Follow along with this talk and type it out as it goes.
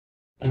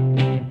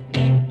Welcome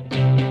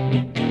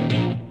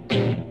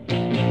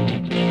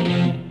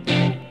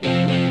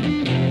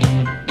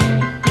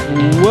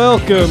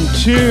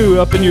to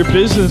Up in Your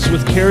Business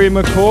with Kerry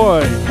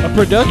McCoy, a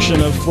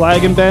production of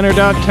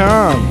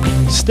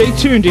flagandbanner.com. Stay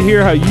tuned to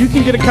hear how you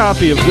can get a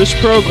copy of this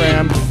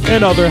program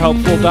and other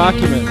helpful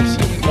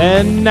documents.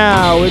 And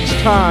now it's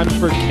time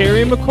for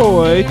Kerry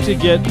McCoy to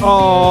get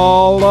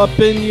all up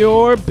in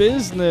your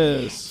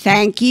business.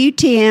 Thank you,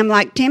 Tim.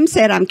 Like Tim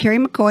said, I'm Kerry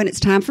McCoy, and it's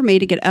time for me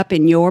to get up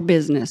in your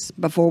business.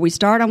 Before we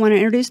start, I want to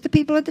introduce the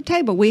people at the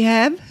table. We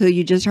have, who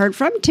you just heard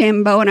from,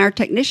 Tim Bowen, our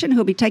technician,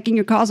 who'll be taking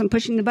your calls and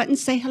pushing the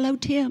buttons. Say hello,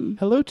 Tim.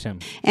 Hello, Tim.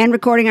 And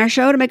recording our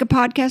show to make a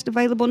podcast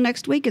available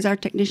next week is our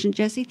technician,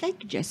 Jesse.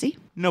 Thank you, Jesse.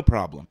 No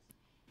problem.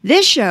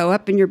 This show,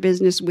 Up in Your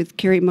Business with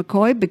Kerry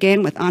McCoy,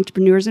 began with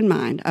Entrepreneurs in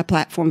Mind, a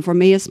platform for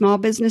me, a small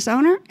business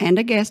owner, and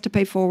a guest to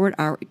pay forward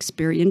our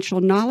experiential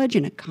knowledge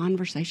in a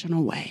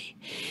conversational way.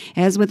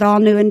 As with all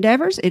new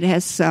endeavors, it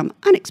has some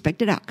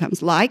unexpected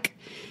outcomes, like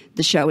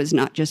the show is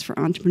not just for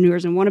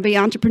entrepreneurs and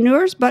wannabe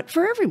entrepreneurs, but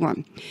for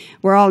everyone.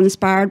 We're all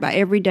inspired by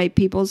everyday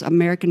people's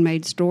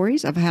American-made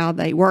stories of how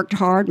they worked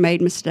hard,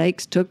 made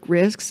mistakes, took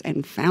risks,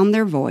 and found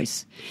their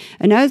voice.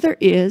 Another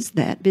is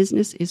that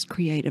business is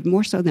creative,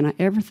 more so than I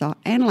ever thought.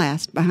 And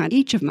last, behind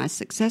each of my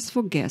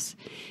successful guests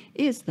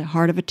is the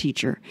heart of a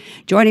teacher.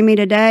 Joining me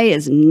today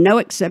is no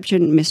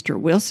exception, Mr.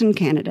 Wilson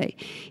Kanaday.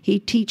 He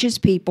teaches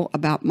people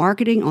about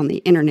marketing on the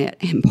internet.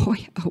 And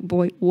boy, oh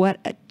boy, what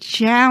a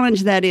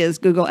challenge that is.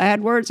 Google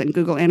AdWords and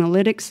Google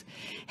Analytics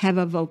have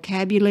a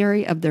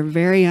vocabulary of their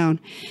very own,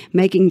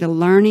 making the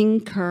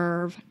learning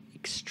curve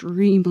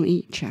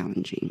extremely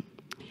challenging.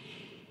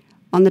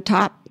 On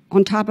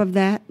top of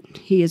that,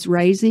 he is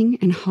raising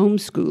and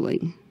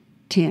homeschooling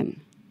 10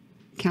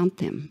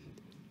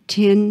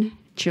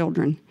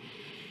 children.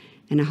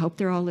 And I hope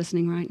they're all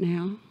listening right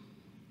now.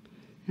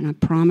 And I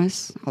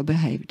promise I'll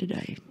behave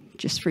today,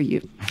 just for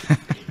you.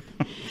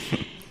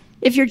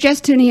 If you're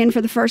just tuning in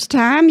for the first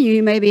time,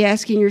 you may be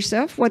asking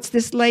yourself, what's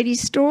this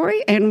lady's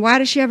story? And why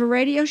does she have a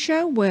radio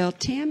show? Well,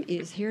 Tim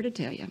is here to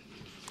tell you.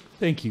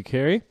 Thank you,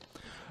 Kerry.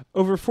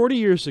 Over 40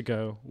 years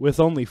ago, with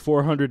only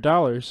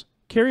 $400,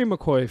 Kerry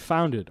McCoy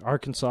founded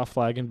Arkansas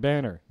Flag and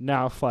Banner,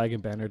 now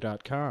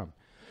flagandbanner.com.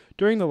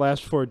 During the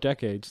last 4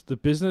 decades, the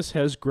business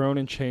has grown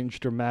and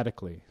changed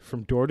dramatically,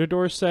 from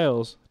door-to-door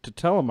sales to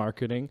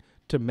telemarketing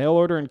to mail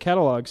order and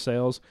catalog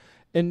sales,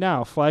 and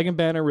now Flag and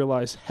Banner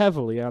relies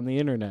heavily on the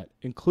internet,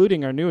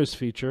 including our newest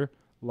feature,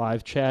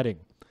 live chatting.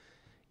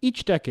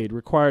 Each decade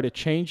required a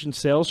change in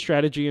sales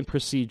strategy and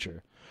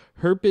procedure.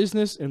 Her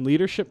business and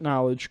leadership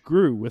knowledge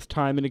grew with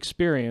time and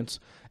experience,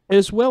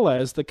 as well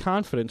as the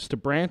confidence to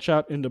branch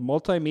out into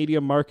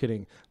multimedia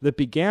marketing that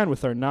began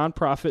with our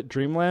nonprofit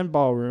Dreamland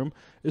Ballroom,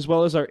 as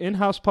well as our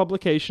in-house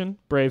publication,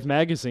 Brave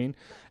Magazine,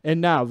 and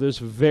now this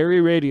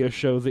very radio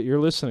show that you're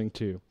listening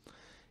to.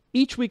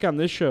 Each week on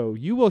this show,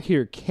 you will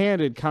hear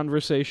candid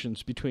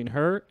conversations between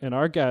her and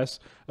our guests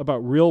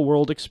about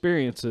real-world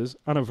experiences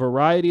on a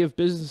variety of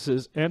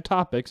businesses and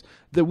topics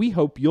that we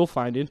hope you'll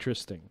find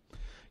interesting.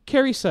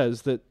 Kerry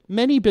says that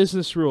many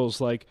business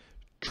rules like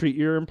treat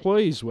your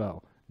employees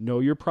well, know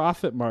your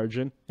profit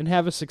margin, and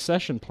have a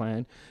succession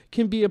plan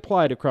can be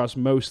applied across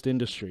most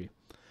industry.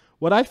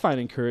 What I find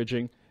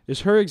encouraging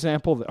is her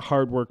example that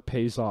hard work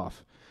pays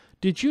off.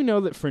 Did you know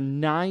that for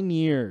 9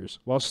 years,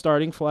 while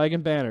starting Flag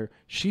and Banner,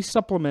 she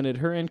supplemented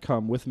her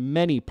income with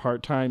many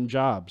part-time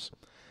jobs?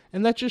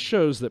 And that just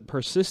shows that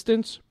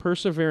persistence,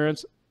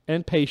 perseverance,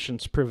 and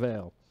patience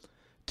prevail.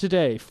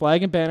 Today,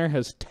 Flag and Banner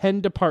has 10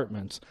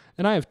 departments,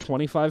 and I have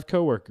 25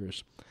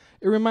 coworkers.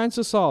 It reminds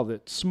us all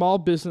that small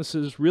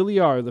businesses really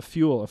are the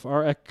fuel of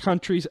our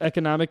country's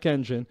economic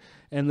engine,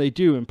 and they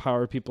do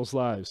empower people's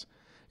lives.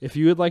 If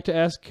you would like to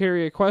ask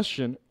Kerry a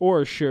question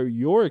or share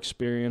your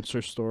experience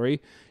or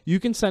story, you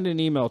can send an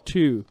email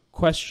to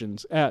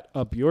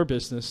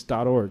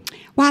questions@upyourbusiness.org.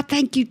 Why,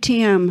 thank you,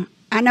 Tim.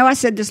 I know I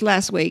said this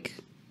last week,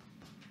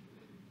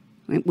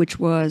 which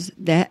was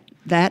that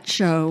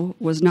show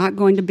was not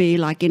going to be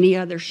like any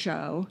other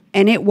show,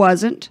 and it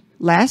wasn't.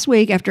 Last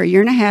week, after a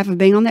year and a half of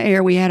being on the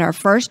air, we had our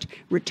first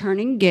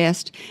returning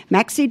guest,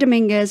 Maxie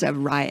Dominguez of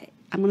I'm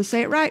going to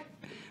say it right,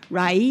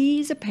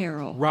 Raiz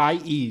Apparel.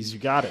 Raiz, you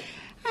got it.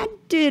 I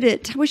did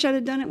it. I wish I'd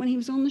have done it when he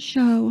was on the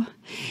show.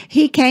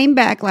 He came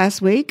back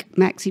last week,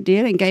 Maxie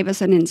did, and gave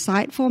us an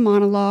insightful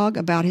monologue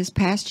about his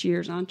past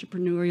year's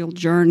entrepreneurial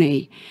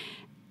journey.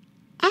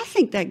 I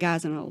think that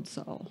guy's an old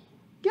soul.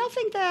 Y'all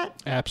think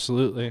that?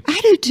 Absolutely. I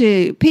do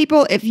too.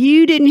 People, if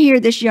you didn't hear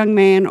this young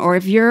man, or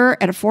if you're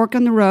at a fork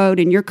in the road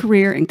in your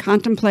career and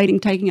contemplating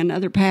taking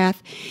another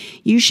path,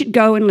 you should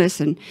go and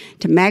listen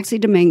to Maxie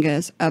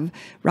Dominguez of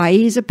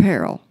Raiz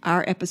Apparel,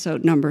 our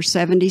episode number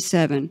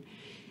 77,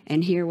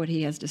 and hear what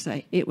he has to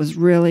say. It was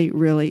really,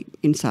 really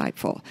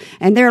insightful.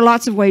 And there are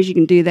lots of ways you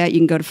can do that. You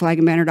can go to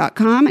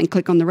flagandbanner.com and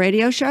click on the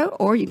radio show,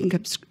 or you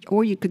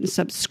can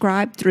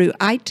subscribe through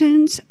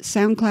iTunes,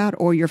 SoundCloud,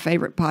 or your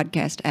favorite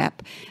podcast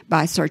app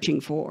by searching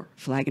for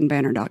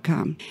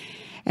flagandbanner.com.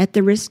 At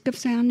the risk of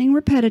sounding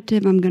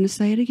repetitive, I'm going to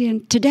say it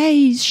again.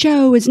 Today's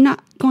show is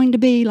not going to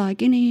be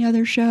like any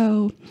other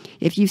show.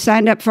 If you've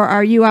signed up for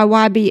our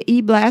UIYB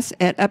e-blast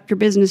at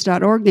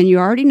upyourbusiness.org, then you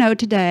already know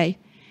today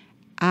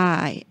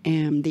I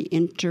am the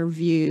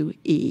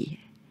interviewee.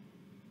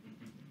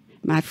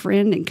 My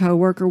friend and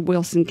co-worker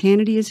Wilson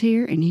Kanaday is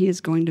here, and he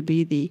is going to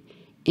be the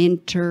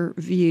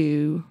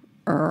interviewer.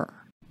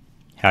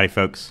 Howdy,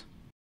 folks.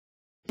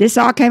 This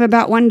all came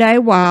about one day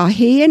while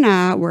he and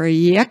I were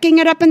yucking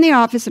it up in the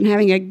office and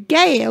having a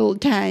gay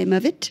old time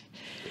of it.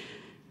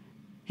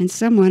 And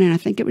someone, and I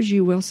think it was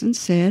you, Wilson,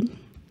 said,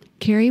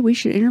 Kerry, we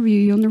should interview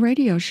you on the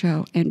radio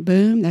show. And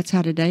boom, that's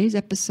how today's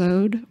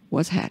episode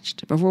was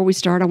hatched. Before we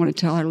start, I want to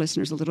tell our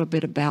listeners a little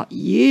bit about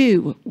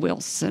you,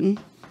 Wilson.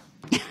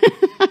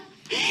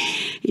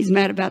 He's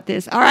mad about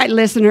this. All right,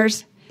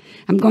 listeners,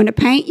 I'm going to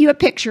paint you a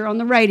picture on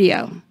the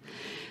radio.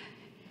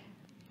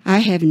 I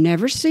have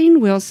never seen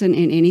Wilson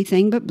in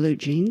anything but blue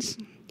jeans.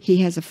 He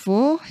has a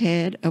full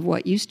head of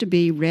what used to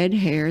be red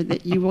hair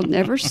that you will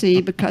never see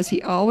because he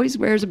always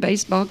wears a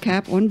baseball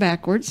cap on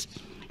backwards.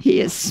 He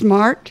is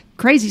smart,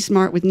 crazy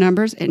smart with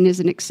numbers, and is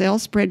an Excel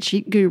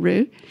spreadsheet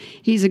guru.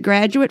 He's a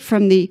graduate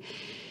from the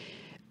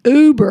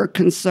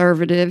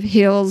uber-conservative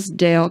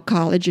Hillsdale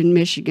College in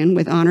Michigan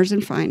with honors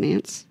in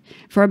finance.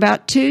 For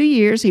about 2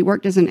 years, he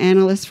worked as an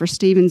analyst for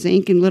Stevens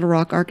Inc. in Little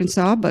Rock,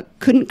 Arkansas, but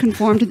couldn't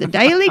conform to the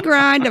daily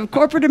grind of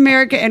corporate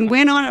America and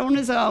went on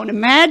his own.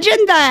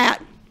 Imagine that.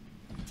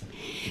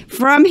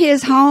 From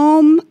his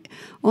home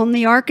on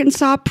the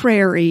Arkansas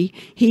prairie,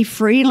 he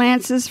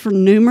freelances for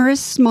numerous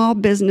small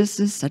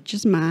businesses such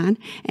as mine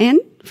and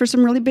for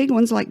some really big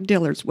ones like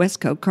Dillard's,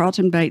 Westco,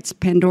 Carlton Bates,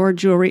 Pandora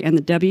Jewelry, and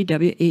the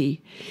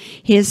WWE.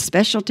 His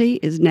specialty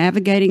is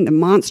navigating the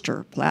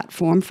monster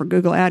platform for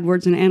Google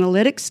AdWords and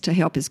analytics to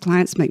help his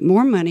clients make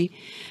more money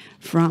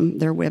from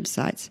their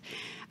websites.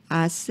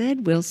 I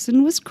said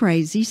Wilson was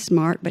crazy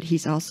smart, but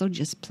he's also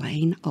just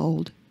plain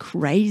old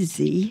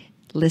crazy.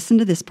 Listen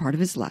to this part of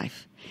his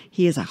life.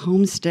 He is a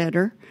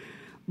homesteader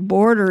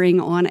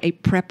bordering on a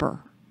prepper.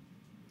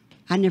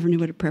 I never knew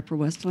what a prepper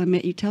was till I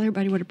met you. Tell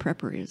everybody what a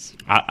prepper is.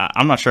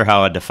 I'm not sure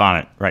how I'd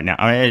define it right now.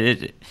 I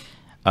mean,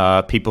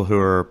 people who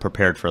are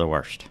prepared for the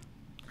worst,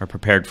 are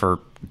prepared for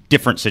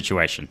different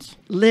situations.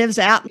 Lives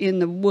out in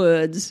the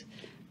woods,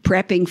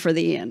 prepping for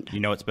the end. You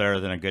know what's better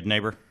than a good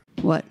neighbor?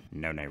 What?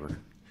 No neighbor.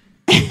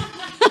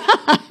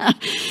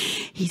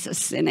 He's a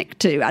cynic,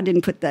 too. I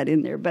didn't put that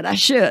in there, but I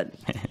should.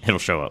 It'll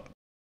show up.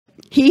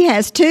 He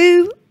has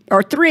 2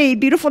 or 3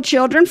 beautiful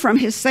children from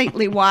his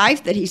saintly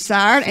wife that he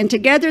sired, and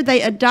together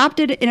they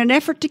adopted in an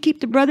effort to keep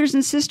the brothers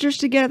and sisters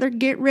together.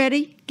 Get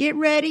ready.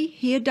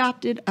 He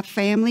adopted a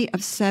family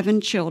of 7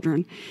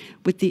 children,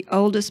 with the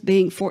oldest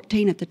being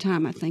 14 at the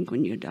time, I think,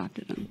 when you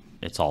adopted them.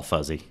 It's all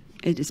fuzzy.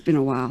 It's been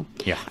a while.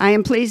 Yeah. I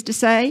am pleased to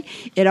say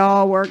it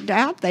all worked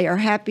out. They are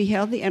happy,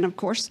 healthy, and, of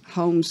course,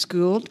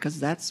 homeschooled, because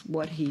that's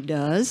what he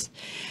does.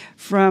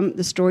 From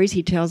the stories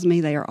he tells me,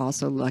 they are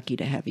also lucky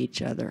to have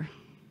each other.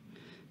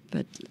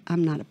 But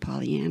I'm not a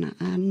Pollyanna.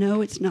 I know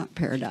it's not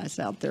paradise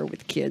out there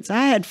with kids.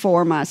 I had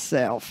 4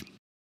 myself.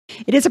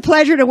 It is a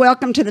pleasure to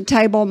welcome to the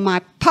table my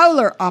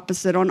polar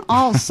opposite on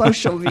all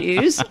social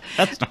views.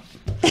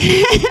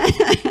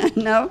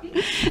 No?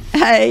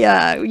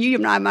 Hey, you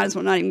and I might as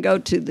well not even go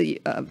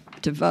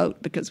to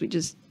vote because we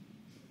just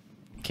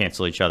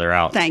Cancel each other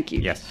out. Thank you.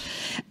 Yes.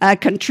 A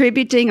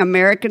contributing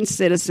American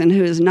citizen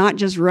who is not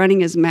just running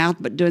his mouth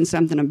but doing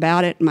something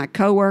about it. My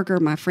coworker,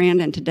 my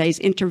friend, and today's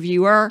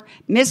interviewer,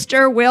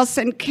 Mr.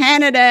 Wilson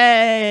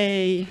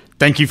Kanaday.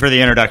 Thank you for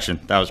the introduction.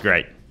 That was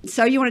great.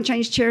 So you want to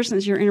change chairs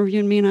since you're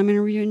interviewing me and I'm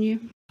interviewing you?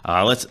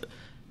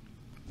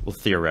 We'll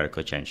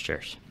theoretically change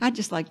chairs. I'd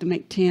just like to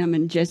make Tim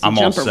and Jesse I'm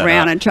jump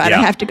around and try to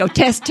have to go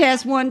test,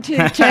 1, 2,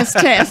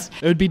 test.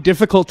 It would be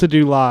difficult to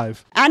do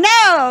live. I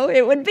know.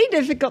 It would be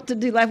difficult to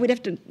do live. We'd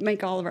have to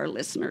make all of our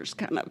listeners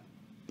kind of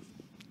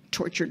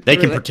tortured They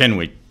through can it.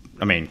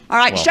 pretend All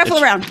right,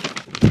 shuffle around.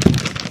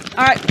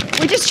 All right,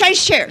 we just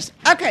changed chairs.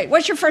 Okay,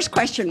 what's your first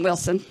question,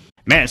 Wilson?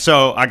 Man,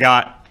 so I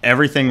got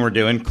everything we're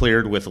doing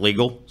cleared with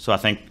legal, so I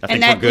think And we're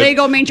that good.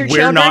 legal means your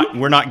children?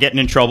 We're not getting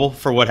in trouble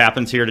for what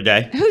happens here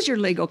today. Who's your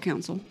legal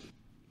counsel?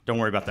 Don't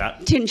worry about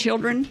that. 10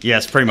 children?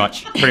 Yes, pretty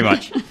much.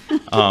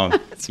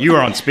 You were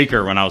on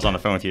speaker when I was on the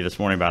phone with you this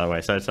morning, by the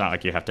way, so it's not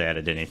like you have to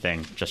edit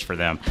anything just for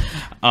them.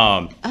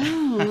 I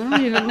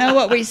don't even know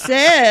what we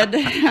said.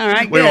 All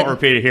right, We good. won't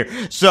repeat it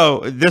here.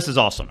 So this is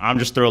awesome. I'm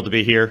just thrilled to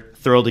be here,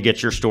 thrilled to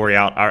get your story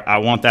out. I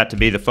want that to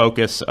be the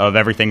focus of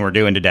everything we're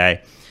doing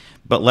today.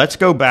 But let's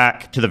go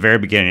back to the very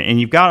beginning.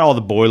 And you've got all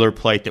the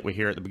boilerplate that we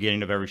hear at the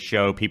beginning of every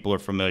show people are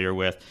familiar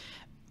with.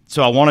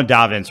 So I want to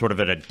dive in sort of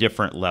at a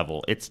different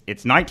level. It's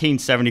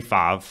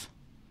 1975.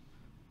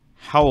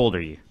 How old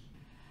are you?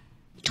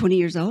 20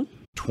 years old.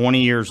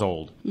 20 years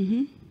old.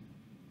 Mm-hmm.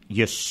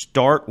 You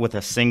start with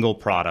a single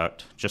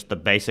product, just the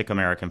basic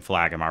American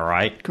flag, am I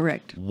right?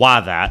 Correct.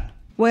 Why that?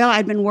 Well,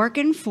 I'd been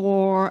working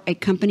for a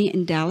company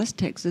in Dallas,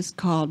 Texas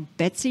called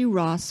Betsy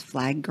Ross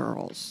Flag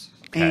Girls.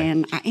 Okay.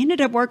 And I ended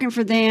up working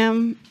for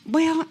them.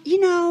 Well,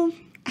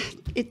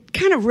 it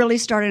kind of really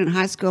started in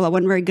high school. I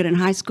wasn't very good in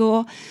high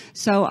school,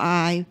 so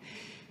I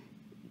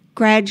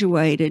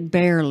graduated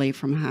barely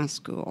from high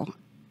school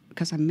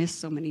because I missed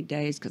so many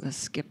days because I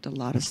skipped a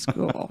lot of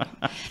school.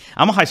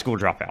 I'm a high school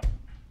dropout.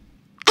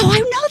 Oh, I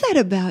know that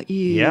about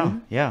you.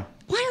 Yeah.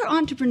 Why are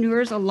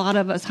entrepreneurs, a lot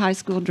of us high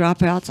school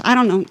dropouts? I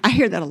don't know. I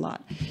hear that a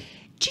lot.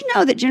 Do you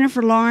know that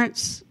Jennifer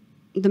Lawrence,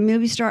 the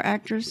movie star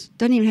actress,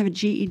 doesn't even have a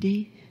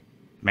GED?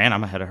 Man,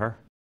 I'm ahead of her.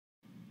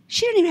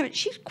 She didn't even have it.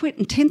 She quit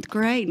in 10th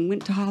grade and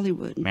went to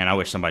Hollywood. Man, I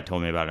wish somebody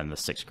told me about it in the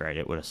 6th grade.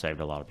 It would have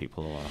saved a lot of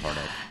people a lot of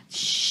heartache.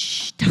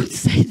 Shh, don't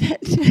say that.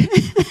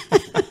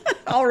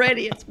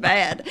 Already it's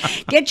bad.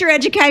 Get your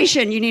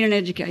education. You need an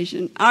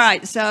education. All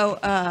right.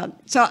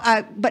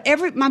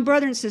 My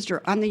brother and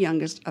sister, I'm the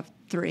youngest of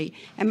 3,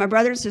 and my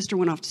brother and sister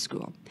went off to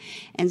school.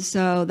 And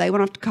so they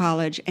went off to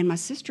college, and my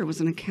sister was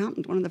an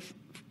accountant,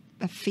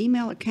 a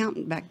female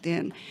accountant back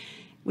then,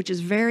 which is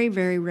very,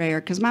 very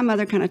rare. Because my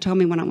mother kind of told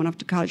me when I went off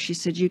to college, she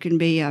said, you can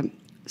be a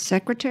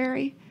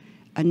secretary,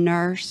 a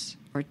nurse,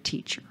 or a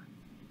teacher.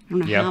 I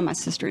don't know how my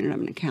sister ended up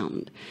an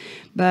accountant.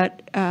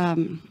 But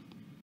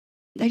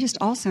they just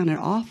all sounded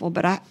awful.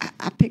 But I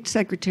picked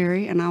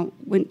secretary, and I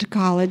went to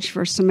college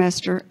for a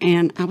semester,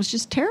 and I was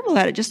just terrible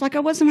at it, just like I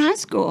was in high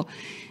school.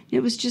 It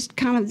was just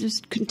kind of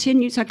just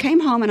continued. So I came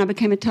home, and I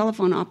became a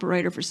telephone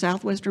operator for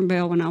Southwestern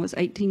Bell when I was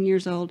 18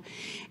 years old.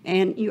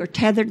 And you are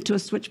tethered to a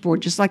switchboard,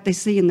 just like they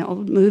see in the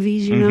old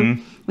movies, you know,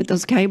 with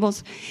those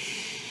cables.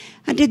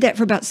 I did that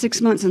for about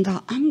 6 months and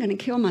thought, I'm going to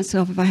kill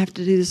myself if I have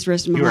to do this the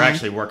rest of my life. You were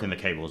actually working the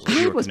cables.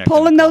 I was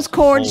pulling those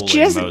cords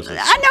just, I know,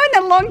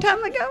 that a long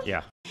time ago.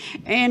 Yeah.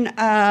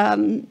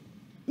 And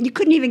you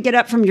couldn't even get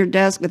up from your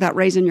desk without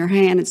raising your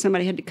hand, and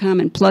somebody had to come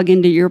and plug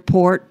into your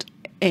port.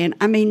 And,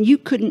 I mean, you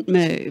couldn't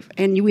move.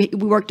 And we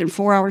worked in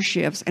 4-hour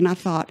shifts, and I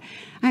thought,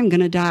 I'm going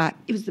to die.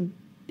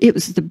 It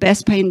was the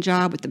best paying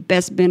job with the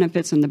best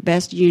benefits and the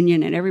best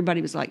union, and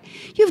everybody was like,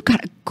 you've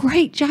got a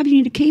great job, you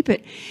need to keep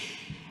it.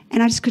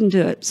 And I just couldn't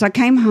do it. So I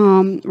came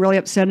home really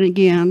upset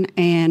again,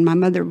 and my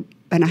mother,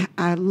 and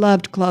I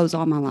loved clothes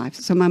all my life.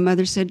 So my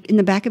mother said, in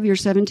the back of your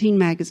 17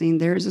 magazine,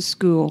 there is a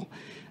school,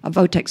 a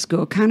Votex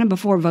school, kind of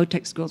before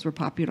Votex schools were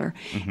popular,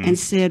 and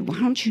said, why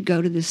don't you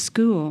go to this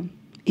school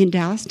in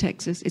Dallas,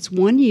 Texas? It's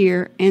 1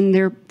 year, and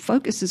their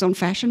focus is on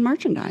fashion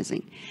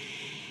merchandising.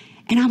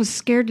 And I was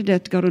scared to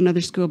death to go to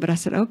another school, but I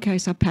said, okay.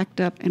 So I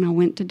packed up, and I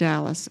went to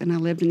Dallas, and I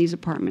lived in these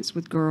apartments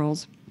with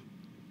girls.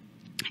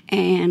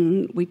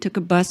 And we took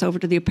a bus over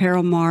to the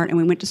Apparel Mart, and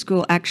we went to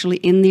school actually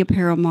in the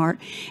Apparel Mart.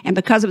 And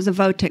because it was a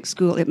Votex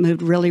school, it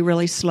moved really,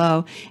 really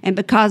slow. And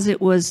because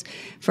it was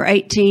for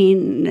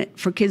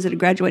kids that had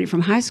graduated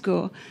from high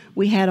school,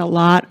 we had a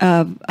lot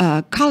of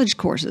college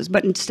courses.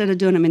 But instead of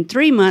doing them in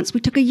 3 months, we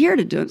took a year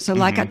to do it. So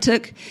like I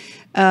took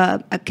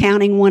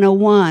Accounting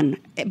 101,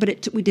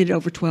 but we did it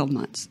over 12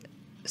 months.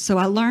 So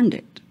I learned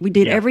it. We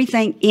did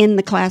everything in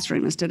the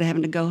classroom instead of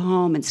having to go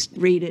home and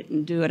read it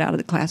and do it out of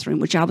the classroom,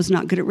 which I was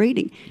not good at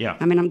reading. Yeah.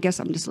 I mean, I guess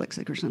I'm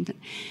dyslexic or something.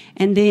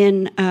 And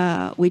then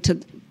we took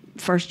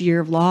first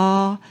year of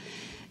law,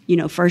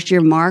 first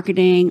year of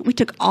marketing. We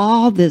took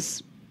all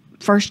this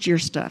first year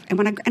stuff. And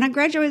I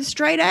graduated with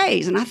straight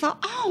A's, and I thought,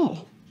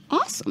 oh,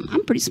 awesome,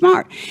 I'm pretty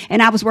smart.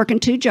 And I was working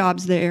 2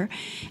 jobs there.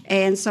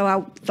 And so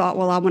I thought,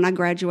 well, when I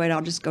graduate,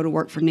 I'll just go to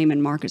work for Neiman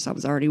Marcus. I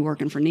was already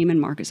working for Neiman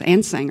Marcus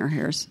and Sanger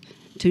Harris,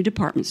 2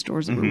 department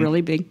stores that were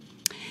really big.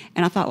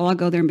 And I thought, well, I'll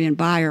go there and be a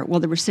buyer. Well,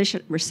 the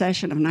recession of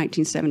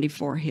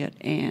 1974 hit,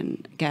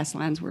 and gas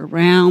lines were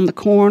around the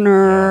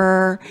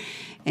corner,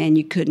 and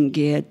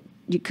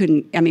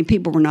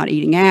people were not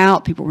eating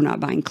out. People were not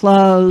buying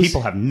clothes.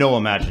 People have no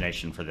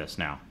imagination for this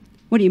now.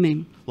 What do you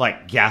mean?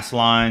 Like gas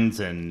lines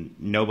and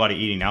nobody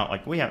eating out.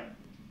 Like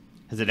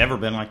has it ever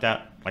been like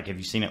that? Like, have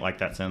you seen it like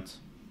that since?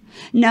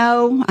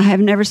 No, I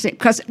have never seen,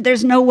 because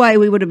there's no way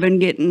we would have been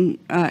getting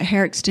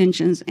hair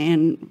extensions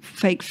and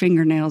fake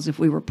fingernails if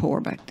we were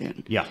poor back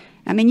then. Yeah.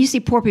 I mean, you see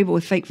poor people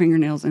with fake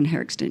fingernails and hair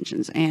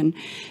extensions and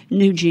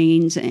new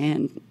jeans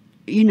and,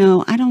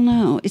 I don't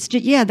know. It's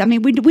just, I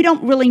mean, we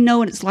don't really know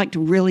what it's like to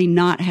really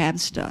not have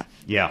stuff.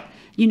 Yeah.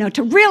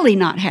 To really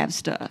not have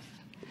stuff.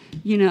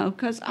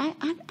 Because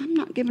I'm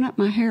not giving up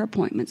my hair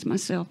appointments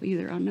myself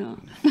either. I know.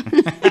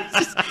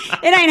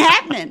 It ain't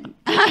happening.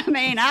 I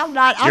mean,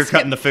 You're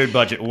cutting the food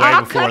budget before that.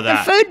 I'll cut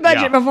the food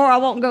budget before I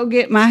won't go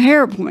get my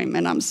hair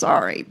appointment. I'm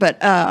sorry. But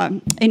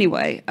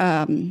anyway,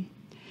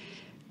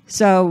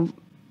 so...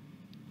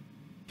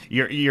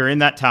 You're in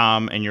that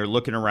time, and you're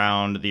looking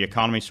around, the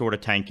economy sort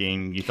of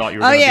tanking. You thought you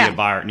were going to be a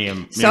buyer at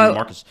Neiman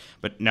Marcus,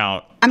 but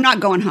now... I'm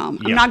not going home.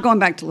 I'm not going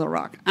back to Little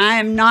Rock.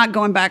 I am not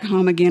going back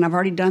home again. I've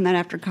already done that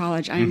after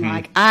college. I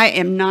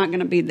am not going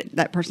to be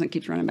that person that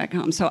keeps running back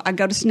home. So I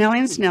go to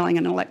Snelling & Snelling,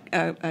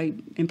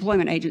 an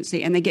employment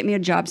agency, and they get me a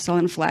job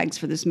selling flags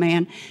for this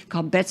man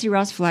called Betsy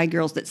Ross Flag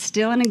Girls that's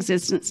still in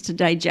existence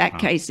today, Jack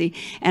Casey.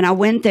 And I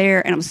went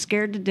there, and I was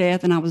scared to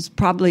death, and I was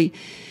probably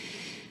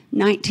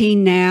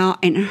 19 now,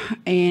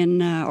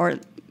 or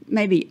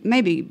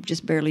maybe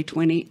just barely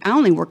 20. I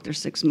only worked there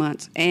 6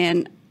 months,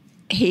 and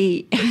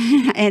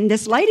and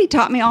this lady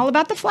taught me all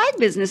about the flag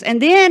business.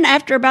 And then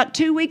after about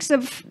 2 weeks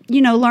of,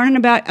 learning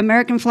about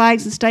American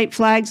flags and state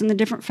flags and the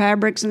different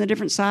fabrics and the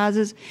different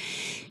sizes,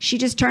 she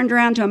just turned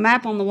around to a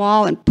map on the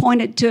wall and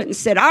pointed to it and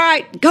said, all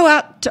right, go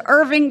out to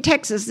Irving,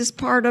 Texas, this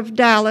part of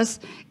Dallas,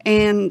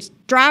 and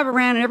drive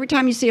around. And every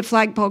time you see a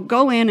flagpole,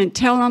 go in and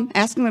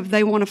ask them if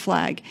they want a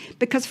flag.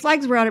 Because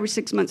flags were out every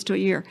 6 months to a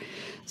year.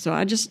 So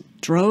I just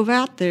drove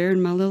out there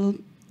in my little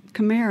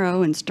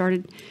Camaro and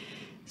started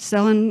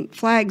selling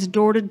flags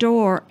door to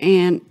door,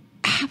 and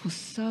I was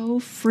so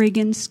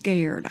friggin'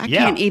 scared. I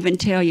can't even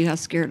tell you how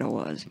scared I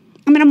was.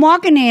 I mean, I'm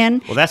walking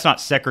in. Well, that's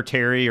not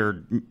secretary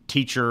or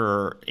teacher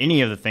or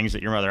any of the things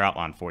that your mother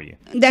outlined for you.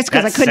 That's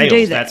because I couldn't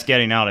do that. That's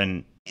getting out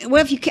and...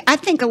 Well, I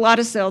think a lot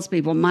of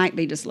salespeople might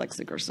be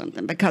dyslexic or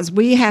something, because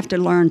we have to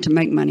learn to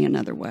make money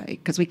another way,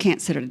 because we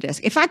can't sit at a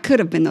desk. If I could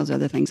have been those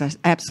other things, I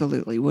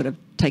absolutely would have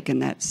taken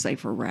that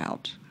safer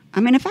route. I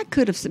mean, if I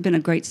could have been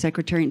a great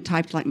secretary and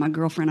typed like my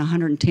girlfriend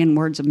 110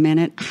 words a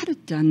minute, I'd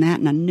have done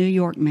that in a New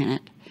York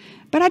minute.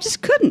 But I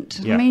just couldn't.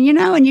 Yeah. I mean,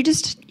 and you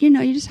just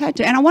had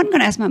to. And I wasn't going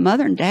to ask my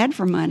mother and dad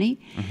for money.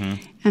 Mm-hmm.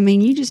 I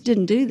mean, you just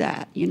didn't do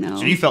that,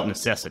 So you felt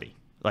necessity.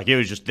 Like it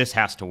was just, this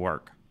has to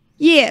work.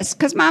 Yes,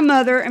 because my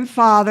mother and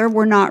father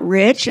were not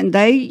rich, and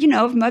they,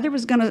 if mother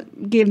was going to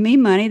give me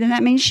money, then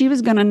that means she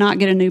was going to not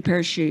get a new pair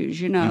of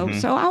shoes, Mm-hmm.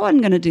 So I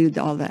wasn't going to do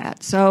all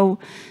that. So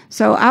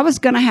I was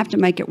going to have to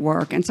make it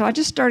work, and so I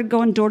just started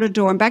going door to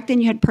door. And back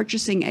then, you had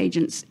purchasing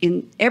agents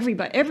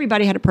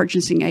everybody had a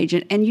purchasing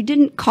agent, and you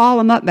didn't call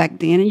them up back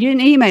then, and you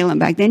didn't email them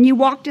back then. You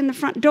walked in the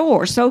front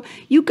door, so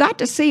you got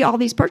to see all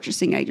these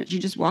purchasing agents. You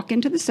just walk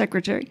into the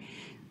secretary,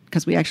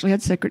 because we actually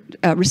had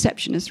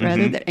receptionists,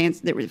 rather,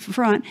 mm-hmm. that were at the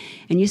front,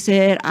 and you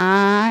said,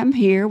 I'm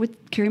here with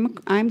Kerry.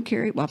 I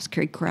was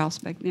Kerry Krause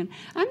back then.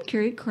 I'm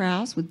Kerry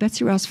Krause with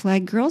Betsy Ross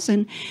Flag Girls,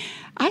 and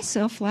I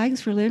sell flags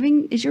for a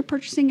living. Is your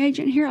purchasing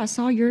agent here? I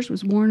saw yours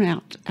was worn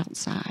out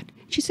outside.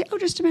 She said, oh,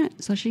 just a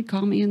minute. So she'd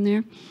call me in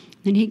there,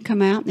 then he'd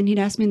come out, then he'd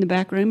ask me in the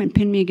back room and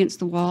pin me against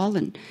the wall,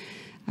 and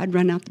I'd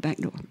run out the back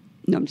door.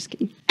 No, I'm just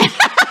kidding.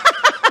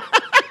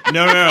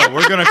 No.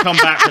 We're going to come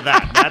back to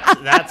that.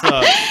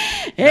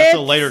 That's a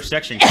later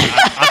section.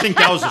 I think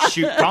that was a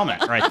shoot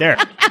comment right there.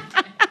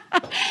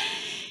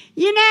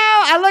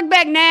 I look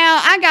back now,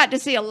 I got to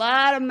see a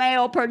lot of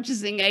male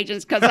purchasing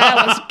agents because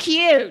I was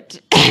cute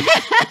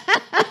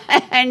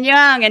and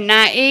young and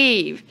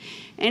naive.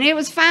 And it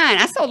was fine.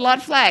 I sold a lot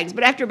of flags,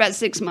 but after about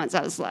 6 months,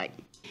 I was like,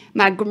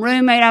 my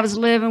roommate I was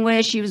living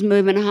with, she was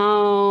moving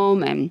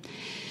home, and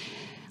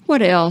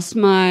what else?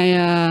 My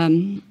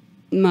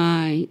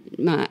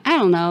I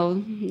don't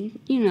know,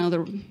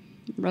 the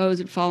rose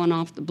had fallen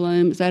off the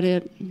bloom. Is that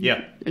it?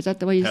 Yeah. Is that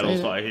the way you say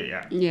it?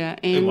 Yeah. Yeah,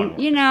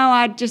 and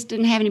I just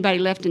didn't have anybody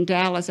left in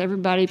Dallas.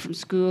 Everybody from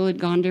school had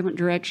gone different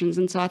directions,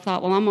 and so I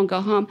thought, well, I'm going to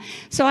go home.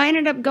 So I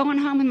ended up going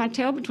home with my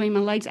tail between my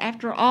legs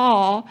after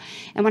all,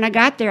 and when I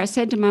got there, I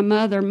said to my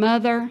mother,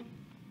 Mother,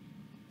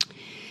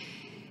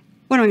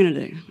 what am I going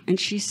to do? And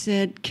she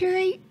said,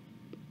 Kerry,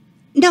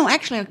 no,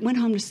 actually, I went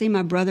home to see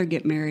my brother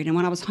get married, and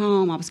when I was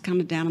home, I was kind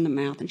of down in the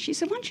mouth, and she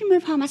said, why don't you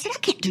move home? I said, I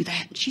can't do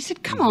that. She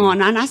said, come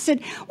on. And I said,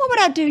 what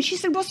would I do? She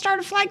said, we'll start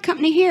a flag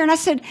company here. And I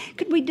said,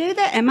 could we do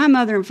that? And my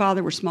mother and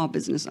father were small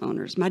business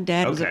owners. My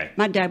dad was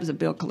a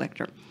bill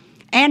collector,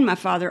 and my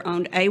father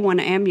owned A1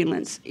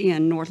 Ambulance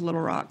in North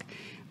Little Rock,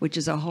 which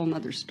is a whole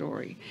other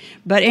story.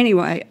 But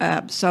anyway,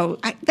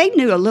 they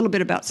knew a little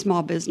bit about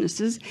small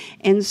businesses,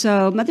 and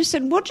so Mother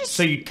said, well, just...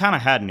 So you kind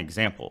of had an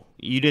example.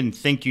 You didn't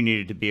think you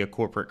needed to be a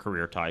corporate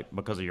career type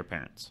because of your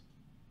parents.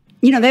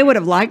 They would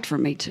have liked for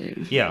me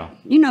to. Yeah.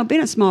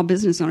 Being a small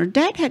business owner,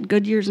 Dad had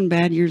good years and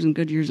bad years and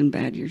good years and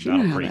bad years. You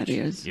know how that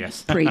is.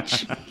 Yes.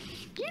 Preach.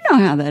 You know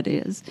how that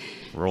is.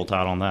 Roll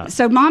Tide on that.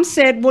 So Mom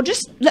said, well,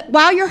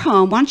 while you're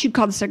home, why don't you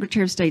call the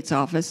Secretary of State's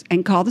office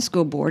and call the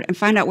school board and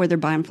find out where they're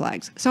buying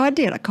flags. So I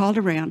did. I called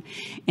around,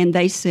 and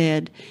they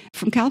said,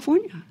 from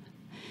California.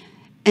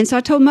 And so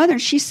I told Mother,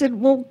 and she said,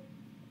 well,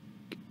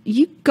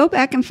 you go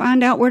back and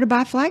find out where to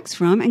buy flags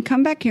from and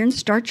come back here and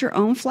start your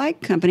own flag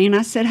company. And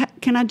I said,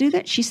 can I do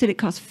that? She said, it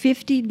costs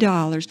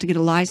 $50 to get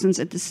a license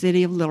at the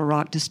city of Little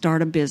Rock to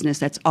start a business.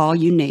 That's all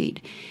you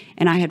need.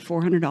 And I had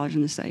 $400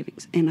 in the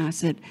savings. And I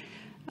said,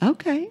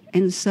 okay.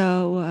 And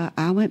so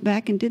I went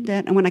back and did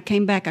that. And when I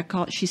came back,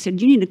 she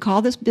said, you need to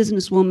call this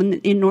businesswoman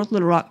in North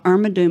Little Rock,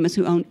 Irma Dumas,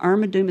 who owned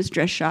Irma Dumas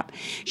Dress Shop.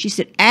 She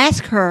said,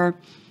 ask her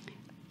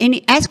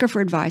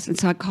for advice. And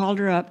so I called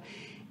her up,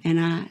 and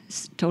I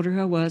told her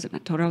who I was, and I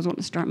told her I was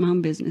wanting to start my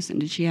own business, and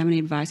did she have any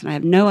advice? And I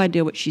have no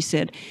idea what she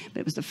said, but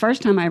it was the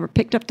first time I ever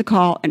picked up the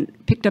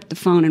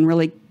phone and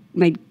really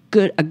made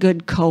a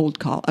good cold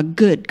call.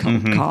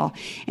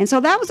 And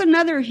so that was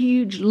another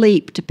huge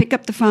leap, to pick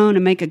up the phone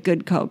and make a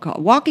good cold call.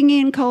 Walking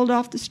in cold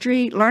off the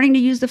street, learning to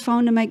use the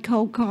phone to make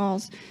cold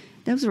calls,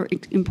 those were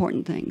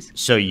important things.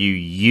 So you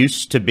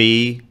used to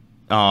be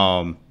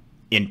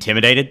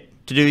intimidated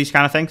to do these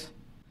kind of things?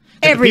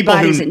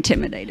 Everybody's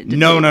intimidated.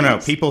 No.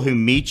 People who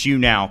meet you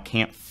now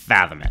can't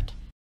fathom it.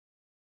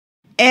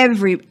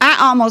 I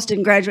almost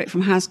didn't graduate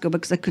from high school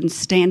because I couldn't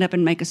stand up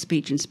and make a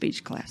speech in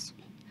speech class.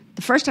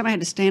 the first time I had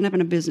to stand up in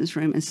a business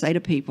room and say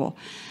to people,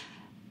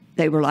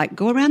 they were like,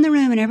 go around the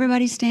room and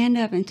everybody stand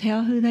up and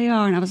tell who they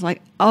are. And I was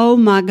like, oh,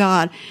 my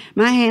God.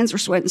 My hands were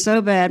sweating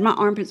so bad. My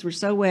armpits were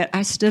so wet.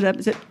 I stood up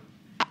and said,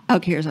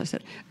 okay, here's what I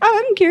said.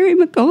 I'm Kerry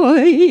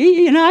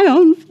McCoy, and I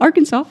own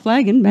Arkansas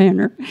Flag and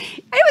Banner.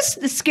 It was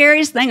the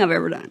scariest thing I've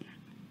ever done.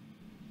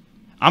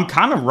 I'm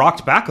kind of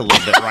rocked back a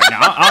little bit right now.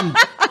 I'm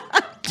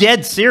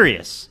dead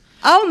serious.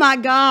 Oh, my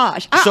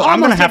gosh. So I'm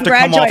going to have to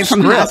come off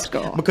from high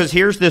script school. because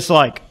here's this,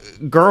 like,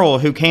 girl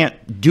who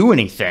can't do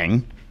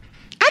anything.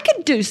 I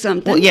could do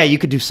something. Well, yeah, you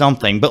could do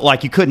something, but,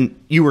 like,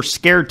 you were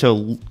scared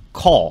to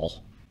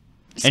call.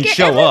 And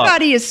show up.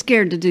 Everybody is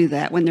scared to do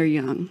that when they're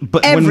young.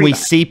 But when we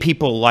see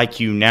people like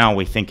you now,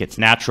 we think it's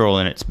natural,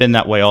 and it's been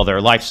that way all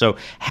their life. So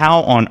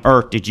how on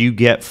earth did you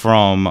get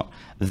from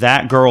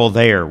that girl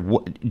there?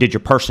 Did your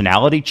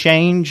personality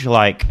change?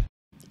 Like,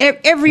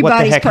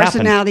 everybody's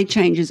personality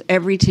changes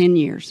every 10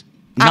 years.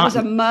 I was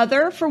a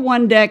mother for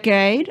 1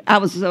 decade. I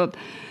was a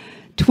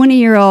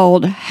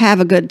 20-year-old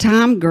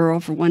have-a-good-time girl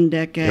for 1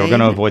 decade. You're going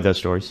to avoid those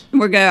stories.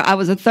 I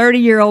was a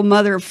 30-year-old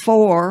mother of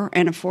 4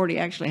 and a 40.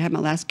 Actually, I had my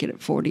last kid at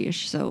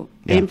 40-ish, so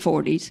in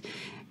 40s.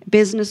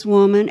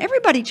 Businesswoman.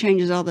 Everybody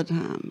changes all the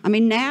time. I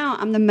mean, now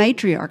I'm the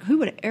matriarch. Who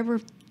would ever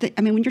think?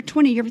 I mean, when you're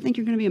 20, you ever think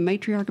you're going to be a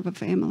matriarch of a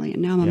family?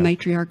 And now I'm a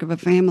matriarch of a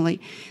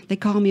family. They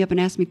call me up and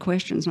ask me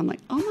questions, and I'm like,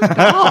 oh, my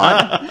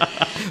God.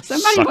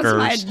 Somebody wants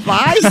my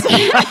advice.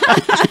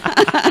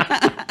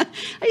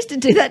 I used to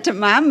do that to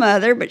my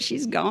mother, but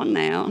she's gone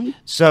now.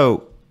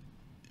 So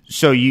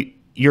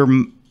your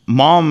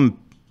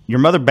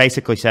mother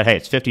basically said, hey,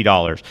 it's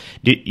 $50.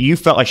 You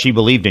felt like she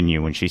believed in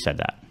you when she said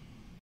that?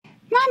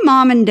 My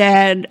mom and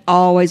dad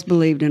always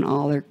believed in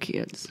all their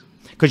kids.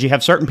 Because you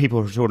have certain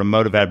people who are sort of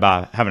motivated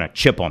by having a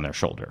chip on their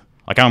shoulder.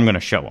 Like, I'm going to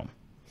show them.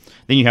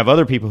 Then you have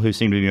other people who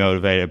seem to be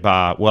motivated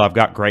by, well, I've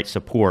got great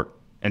support,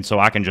 and so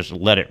I can just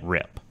let it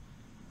rip.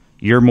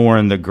 You're more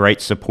in the great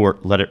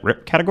support, let it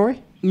rip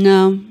category?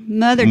 No.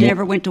 Mother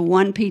never went to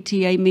one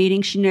PTA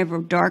meeting. She never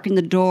darkened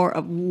the door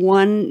of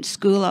one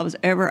school I was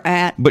ever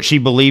at. But she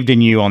believed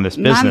in you on this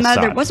business side. My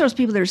mother, what's those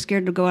people that are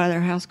scared to go out of their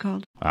house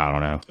called? I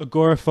don't know.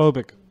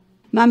 Agoraphobic.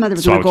 My mother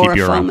was an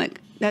agoraphobic.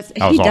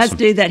 He does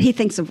do that. He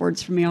thinks of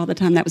words for me all the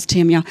time. That was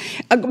Tim, y'all.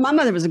 My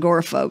mother was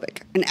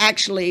agoraphobic, and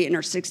actually in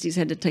her 60s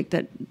had to take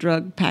that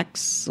drug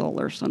Paxil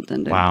or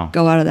something to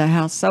go out of the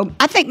house. So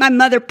I think my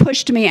mother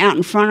pushed me out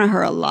in front of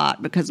her a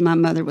lot because my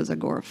mother was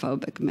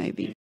agoraphobic,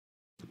 maybe.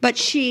 But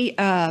she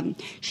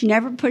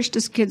never pushed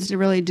us kids to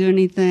really do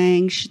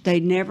anything. They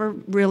never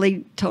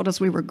really told us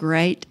we were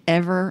great,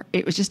 ever.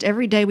 It was just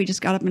every day we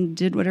just got up and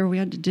did whatever we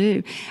had to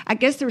do. I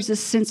guess there was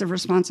this sense of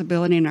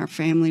responsibility in our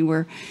family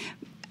where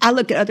I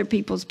look at other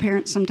people's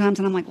parents sometimes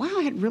and I'm like, wow,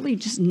 I had really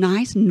just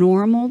nice,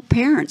 normal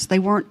parents. They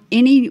weren't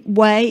there's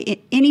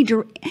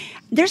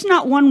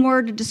not one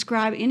word to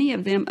describe any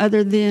of them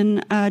other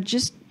than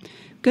just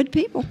good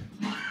people.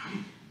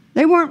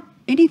 They weren't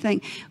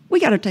anything. We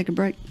got to take a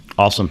break.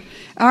 Awesome.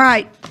 All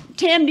right.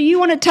 Tim, do you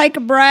want to take a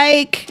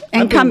break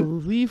and I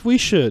believe we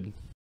should.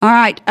 All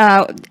right.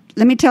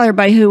 Let me tell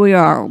everybody who we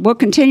are. We'll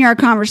continue our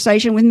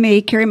conversation with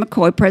me, Kerry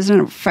McCoy,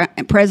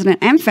 president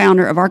and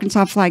founder of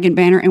Arkansas Flag and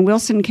Banner, and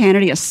Wilson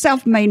Kanaday, a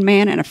self-made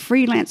man and a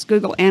freelance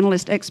Google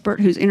analyst expert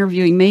who's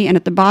interviewing me. And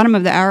at the bottom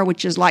of the hour,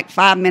 which is like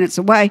 5 minutes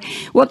away,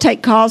 we'll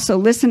take calls, so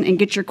listen and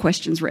get your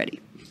questions ready.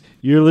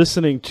 You're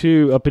listening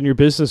to Up in Your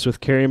Business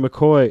with Kerry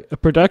McCoy, a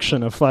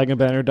production of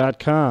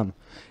flagandbanner.com.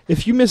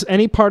 If you miss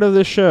any part of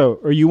this show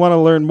or you want to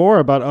learn more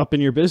about Up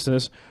in Your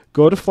Business,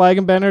 go to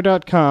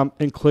flagandbanner.com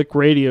and click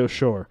Radio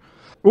Shore.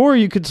 Or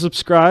you could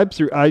subscribe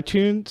through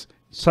iTunes,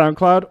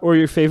 SoundCloud, or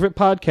your favorite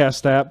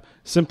podcast app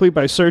simply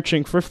by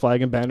searching for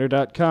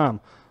flagandbanner.com.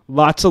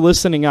 Lots of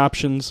listening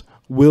options.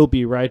 We'll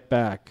be right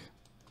back.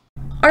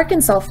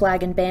 Arkansas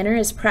Flag and Banner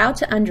is proud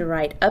to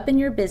underwrite Up in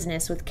Your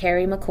Business with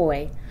Kerry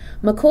McCoy.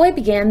 McCoy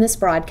began this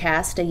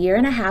broadcast a year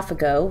and a half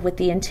ago with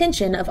the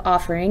intention of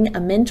offering a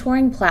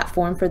mentoring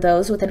platform for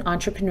those with an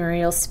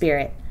entrepreneurial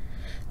spirit.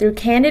 Through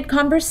candid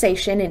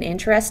conversation and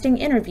interesting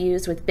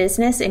interviews with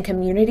business and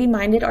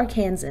community-minded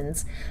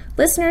Arkansans,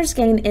 listeners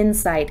gain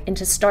insight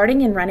into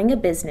starting and running a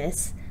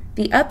business,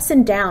 the ups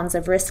and downs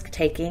of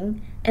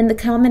risk-taking, and the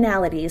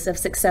commonalities of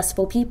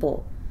successful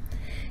people.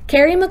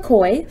 Kerry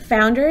McCoy,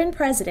 founder and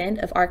president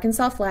of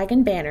Arkansas Flag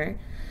and Banner,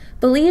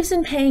 believes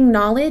in paying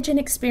knowledge and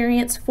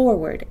experience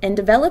forward and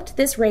developed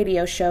this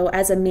radio show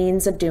as a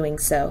means of doing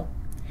so.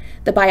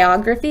 The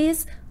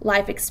biographies,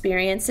 life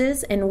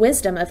experiences, and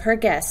wisdom of her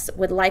guests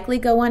would likely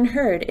go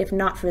unheard if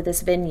not for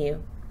this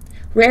venue.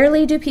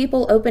 Rarely do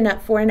people open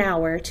up for an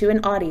hour to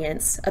an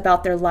audience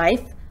about their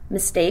life,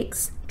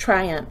 mistakes,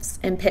 triumphs,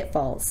 and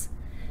pitfalls.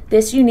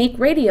 This unique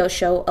radio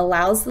show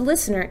allows the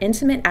listener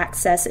intimate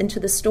access into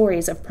the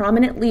stories of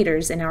prominent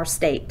leaders in our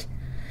state.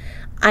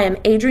 I am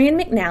Adrienne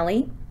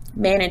McNally,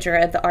 manager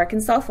of the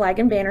Arkansas Flag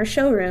and Banner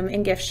showroom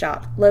and gift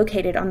shop,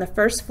 located on the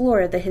first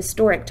floor of the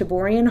historic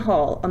Taborian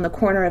Hall on the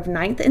corner of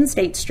 9th and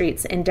State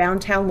Streets in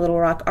downtown Little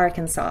Rock,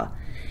 Arkansas.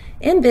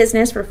 In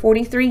business for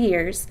 43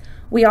 years,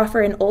 We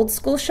offer an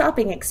old-school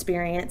shopping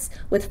experience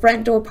with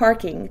front door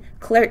parking,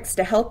 clerks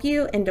to help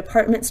you, and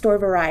department store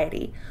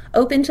variety.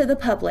 Open to the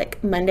public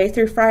Monday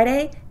through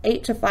Friday,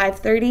 8 to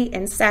 5:30,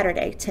 and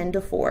Saturday, 10 to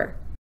 4.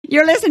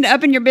 You're listening to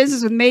Up in Your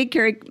Business with me,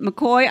 Kerry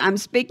McCoy. I'm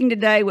speaking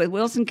today with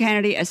Wilson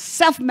Kanaday, a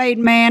self-made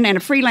man and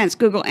a freelance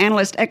Google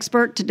Analyst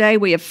expert. Today,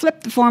 we have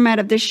flipped the format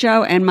of this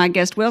show, and my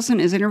guest Wilson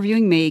is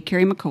interviewing me,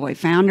 Kerry McCoy,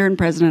 founder and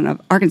president of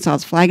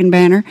Arkansas's Flag and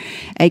Banner,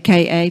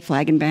 a.k.a.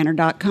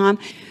 flagandbanner.com.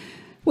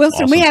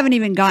 Wilson, Awesome. We haven't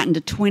even gotten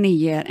to 20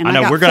 yet, and I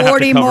know, I we're got gonna have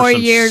to 40 cover more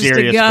some years to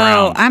serious go.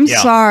 ground. I'm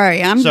Yeah.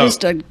 sorry. I'm So-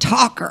 just a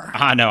talker.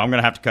 I know. I'm going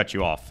to have to cut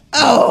you off.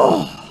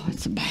 Oh,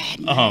 it's a bad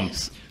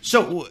news.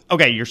 So,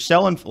 okay, you're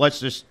selling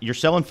flags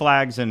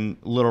in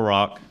Little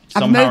Rock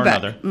I've somehow or moved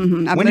back. another. I've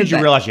When moved did you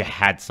back. realize you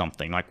had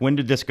something? Like, when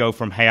did this go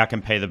from, hey, I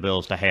can pay the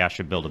bills to, hey, I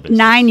should build a business?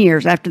 9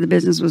 years after the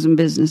business was in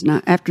business.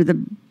 Not after the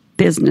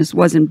business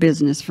was in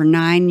business for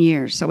 9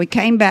 years. So we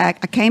came back.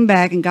 I came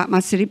back and got my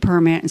city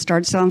permit and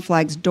started selling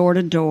flags door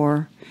to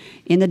door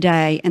in the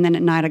day, and then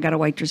at night I got a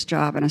waitress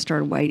job and I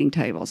started waiting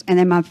tables. And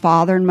then my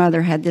father and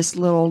mother had this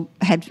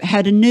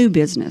had a new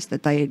business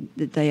that they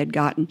had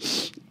gotten.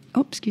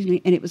 Oh, excuse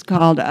me, and it was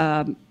called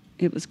Radar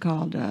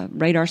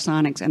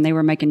Sonics, and they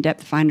were making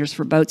depth finders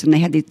for boats, and they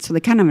had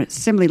the kind of an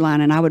assembly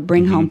line, and I would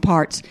bring home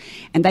parts,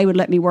 and they would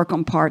let me work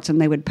on parts, and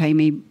they would pay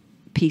me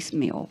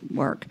piecemeal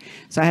work.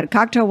 So I had a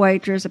cocktail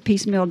waitress, a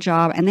piecemeal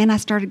job, and then I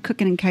started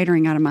cooking and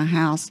catering out of my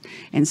house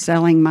and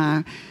selling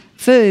my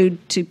food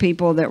to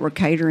people that were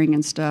catering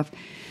and stuff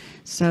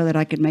so that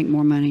I could make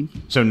more money.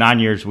 So 9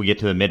 years, we get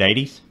to the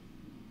mid-'80s?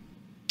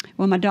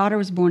 Well, my daughter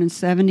was born in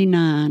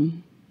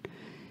 1979.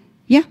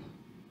 Yeah.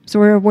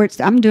 So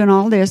I'm doing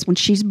all this. When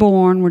she's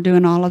born, we're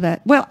doing all of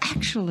that. Well,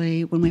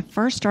 actually, when we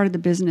first started the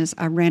business,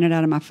 I ran it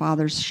out of my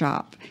father's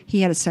shop.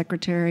 He had a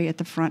secretary at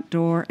the front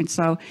door, and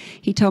so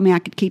he told me I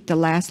could keep the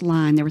last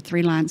line. There were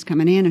 3 lines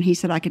coming in, and he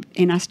said I could,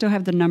 and I still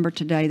have the number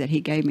today that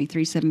he gave me,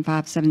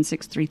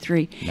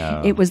 375-7633.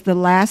 No. It was the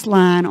last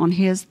line on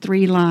his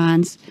 3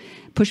 lines,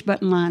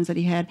 push-button lines that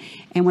he had,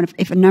 and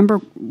if a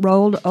number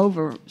rolled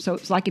over, so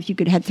it's like if you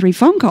could had 3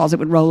 phone calls, it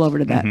would roll over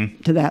to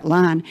that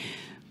line.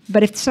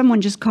 But if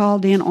someone just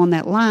called in on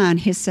that line,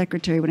 his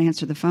secretary would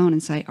answer the phone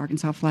and say,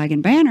 Arkansas Flag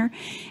and Banner.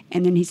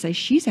 And then he'd say,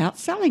 she's out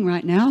selling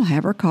right now. I'll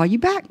have her call you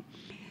back.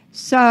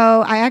 So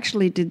I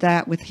actually did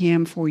that with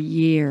him for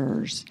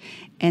years.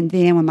 And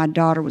then when my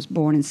daughter was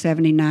born in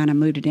 1979, I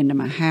moved it into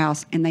my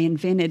house. And they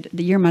invented,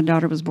 the year my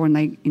daughter was born,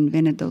 they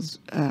invented those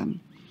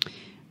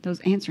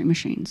answering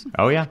machines.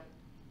 Oh, yeah.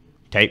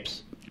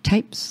 Tapes.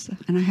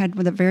 And I had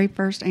the very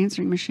first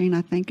answering machine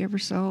I think ever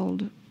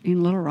sold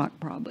in Little Rock,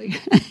 probably.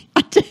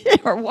 I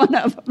did, or one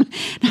of them.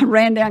 I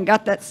ran down,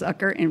 got that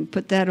sucker, and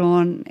put that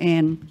on,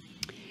 and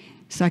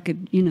so I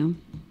could,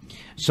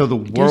 So the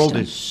world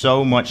is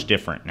so much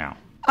different now.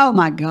 Oh,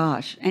 my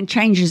gosh. And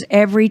changes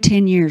every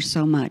 10 years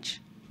so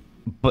much.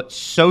 But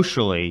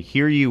socially,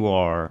 here you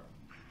are,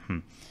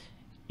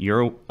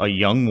 you're a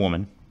young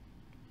woman,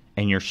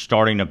 and you're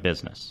starting a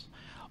business.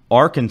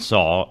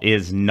 Arkansas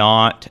is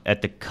not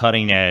at the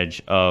cutting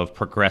edge of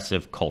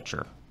progressive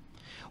culture.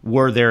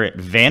 Were there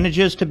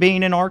advantages to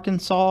being in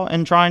Arkansas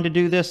and trying to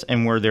do this,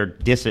 and were there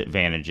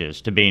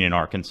disadvantages to being in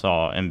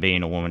Arkansas and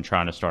being a woman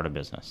trying to start a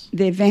business?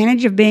 The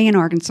advantage of being in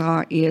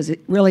Arkansas is it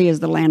really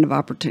is the land of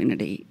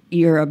opportunity.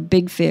 You're a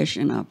big fish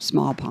in a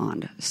small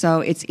pond.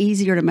 So it's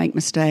easier to make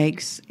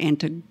mistakes and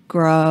to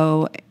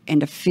grow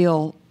and to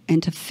fill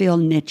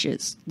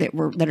niches that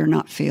are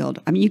not filled.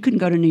 I mean, you couldn't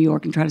go to New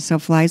York and try to sell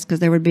flags because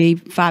there would be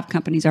 5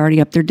 companies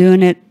already up there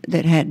doing it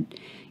that had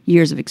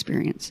years of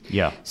experience.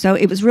 Yeah. So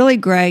it was really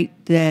great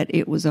that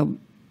it was a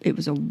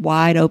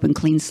wide open,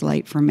 clean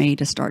slate for me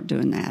to start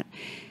doing that,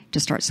 to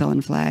start selling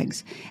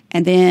flags.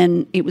 And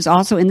then it was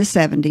also in the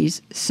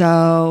 70s,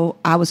 so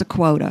I was a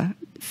quota.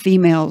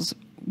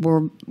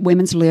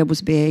 Women's lib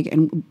was big,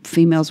 and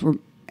females were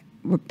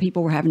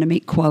people were having to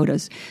meet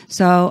quotas.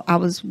 So I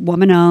was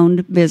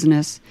woman-owned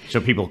business. So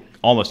people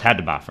almost had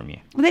to buy from you.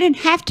 Well, they didn't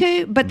have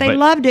to, but they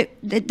loved it.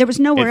 There was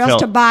nowhere else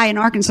to buy in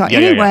Arkansas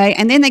Yeah.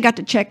 And then they got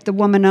to check the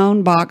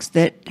woman-owned box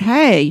that,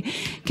 hey,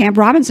 Camp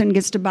Robinson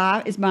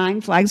is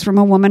buying flags from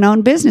a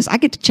woman-owned business. I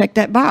get to check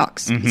that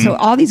box. Mm-hmm. So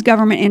all these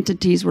government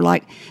entities were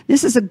like,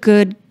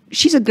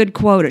 she's a good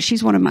quota.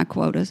 She's one of my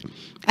quotas.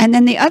 And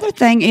then the other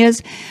thing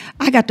is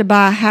I got to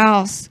buy a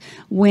house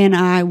when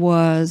I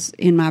was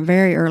in my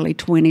very early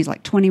 20s,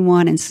 like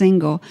 21 and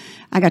single.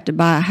 I got to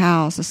buy a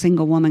house. A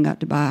single woman got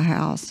to buy a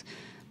house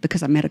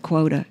because I met a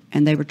quota,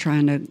 and they were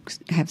trying to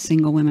have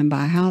single women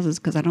buy houses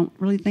because I don't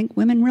really think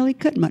women really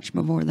could much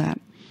before that.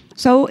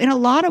 So in a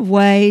lot of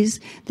ways,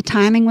 the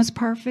timing was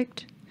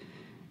perfect.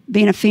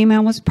 Being a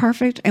female was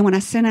perfect. And when I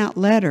sent out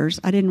letters,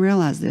 I didn't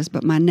realize this,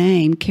 but my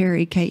name,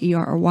 Kerry, Kerry,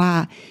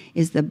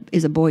 is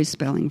a boy's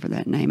spelling for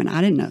that name, and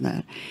I didn't know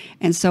that.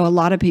 And so a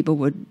lot of people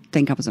would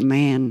think I was a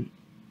man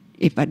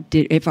if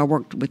I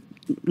worked with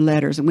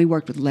letters, and we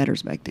worked with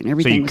letters back then.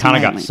 Everything. So you was kind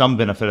of manly. got some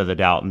benefit of the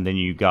doubt, and then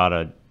you got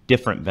a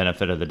different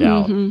benefit of the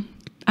doubt. Mm-hmm.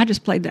 I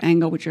just played the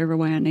angle whichever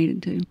way I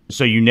needed to.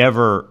 So you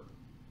never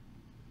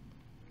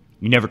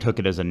You never took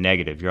it as a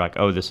negative. You're like,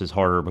 oh, this is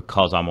harder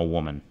because I'm a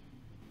woman.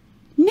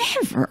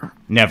 Never.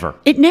 Never.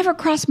 It never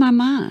crossed my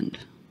mind.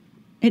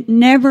 It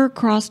never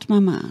crossed my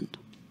mind.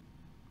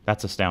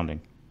 That's astounding.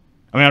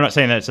 I mean, I'm not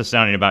saying that it's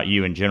astounding about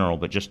you in general,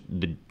 but just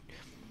the...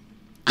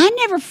 I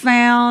never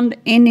found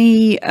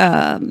any,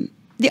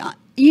 the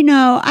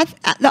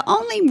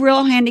only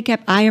real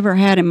handicap I ever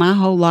had in my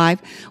whole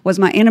life was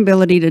my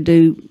inability to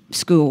do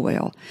school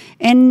well.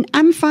 And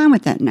I'm fine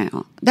with that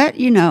now.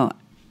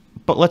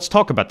 But let's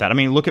talk about that. I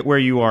mean, look at where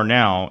you are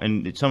now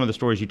and some of the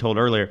stories you told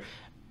earlier.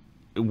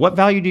 What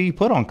value do you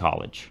put on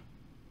college?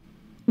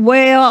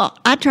 Well,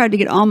 I tried to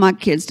get all my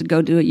kids to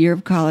go do a year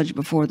of college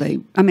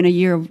a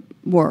year of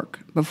work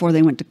before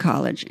they went to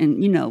college.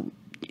 And,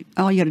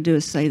 all you got to do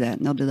is say that,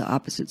 and they'll do the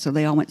opposite. So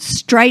they all went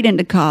straight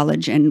into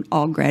college and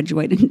all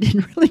graduated and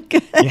did really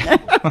good. Yeah.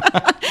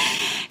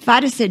 If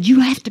I'd have said, you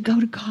have to go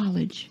to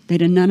college,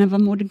 none of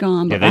them would have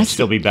gone. But they'd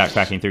still be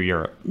backpacking through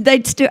Europe.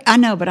 I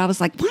know, but I was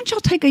like, why don't y'all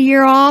take a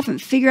year off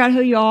and figure out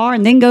who you are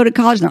and then go to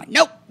college? And they're like,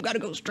 nope, got to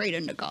go straight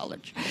into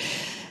college.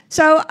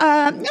 So,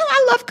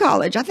 I love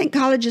college. I think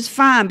college is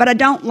fine, but I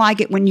don't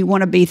like it when you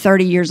want to be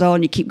 30 years old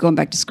and you keep going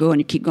back to school and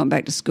you keep going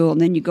back to school,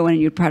 and then you go in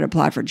and you try to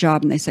apply for a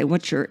job and they say,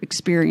 what's your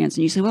experience?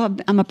 And you say, well,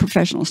 I'm a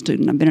professional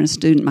student. I've been a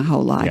student my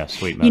whole life. Yeah,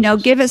 sweet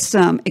Moses. Give us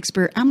some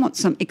experience. I want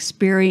some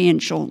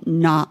experiential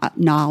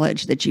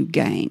knowledge that you've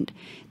gained.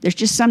 There's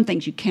just some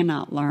things you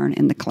cannot learn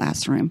in the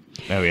classroom.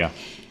 Oh, yeah.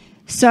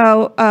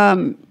 So,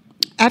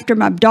 after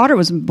my daughter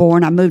was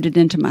born, I moved it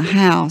into my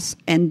house,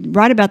 and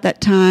right about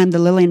that time, the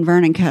Lillian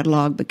Vernon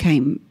catalog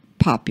became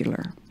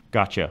popular.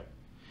 Gotcha.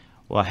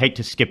 Well, I hate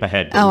to skip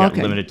ahead, but we've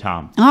got limited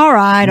time. All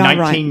right.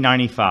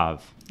 1995.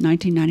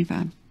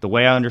 1995. The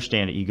way I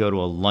understand it, you go to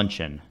a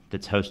luncheon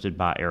that's hosted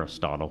by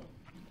Aristotle.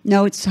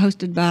 No, it's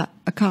hosted by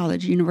a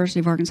college,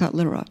 University of Arkansas at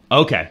Little Rock.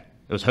 Okay.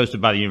 It was hosted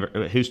by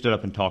who stood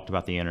up and talked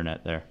about the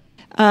internet there?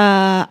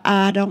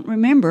 I don't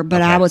remember,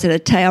 but I was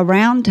at a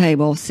round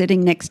table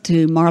sitting next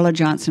to Marla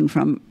Johnson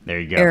from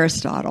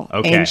Aristotle.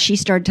 Okay. And she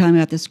started telling me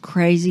about this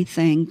crazy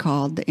thing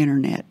called the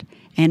internet.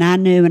 And I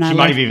knew, and she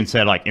might have even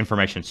said like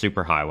information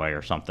superhighway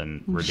or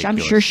something ridiculous. I'm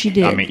sure she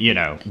did. I mean,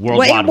 World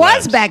Wide Web. It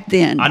was back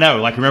then. I know.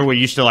 Like, remember we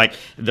used to like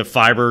the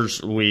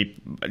fibers. We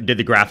did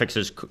the graphics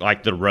as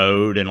like the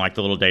road and like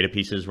the little data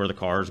pieces where the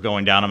cars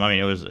going down them. I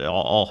mean, it was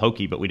all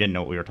hokey, but we didn't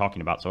know what we were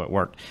talking about, so it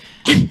worked.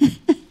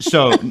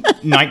 So,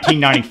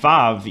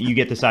 1995, you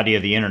get this idea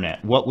of the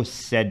internet. What was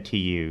said to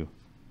you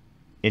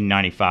in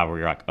 95 where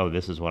you're like, oh,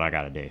 this is what I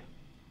got to do?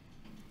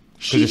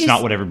 Because it's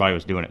not what everybody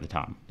was doing at the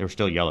time. There were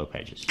still yellow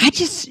pages.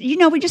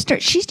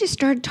 She just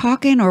started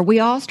talking, or we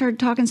all started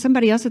talking.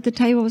 Somebody else at the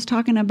table was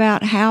talking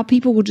about how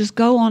people will just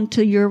go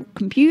onto your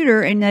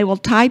computer and they will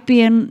type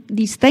in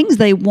these things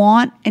they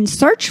want and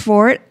search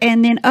for it,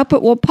 and then up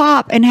it will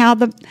pop. And I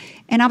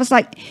was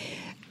like,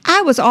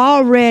 I was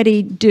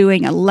already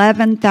doing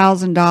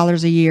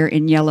 $11,000 a year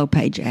in yellow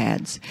page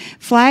ads.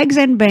 Flags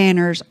and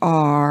banners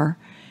are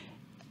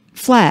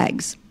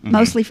flags. Mm-hmm.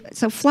 Mostly,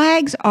 so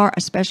flags are a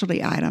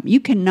specialty item.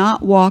 You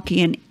cannot walk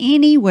in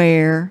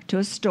anywhere to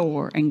a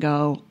store and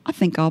go, I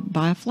think I'll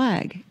buy a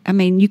flag. I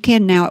mean, you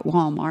can now at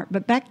Walmart,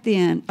 but back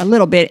then, a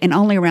little bit, and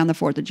only around the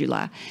 4th of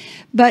July.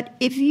 But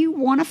if you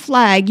want a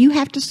flag, you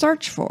have to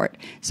search for it.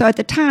 So at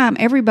the time,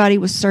 everybody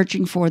was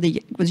searching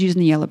was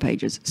using the yellow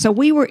pages. So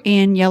we were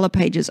in yellow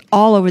pages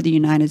all over the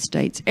United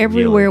States.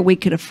 Everywhere we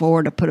could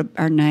afford to put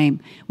our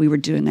name, we were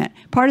doing that.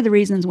 Part of the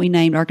reasons we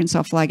named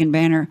Arkansas Flag and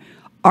Banner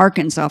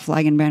Arkansas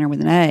Flag and Banner with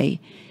an A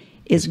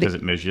is because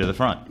it moves you to the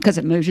front. Because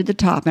it moves you to the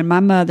top. And my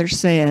mother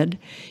said,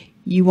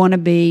 you want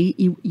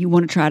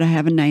to try to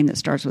have a name that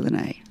starts with an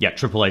A. Yeah,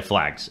 AAA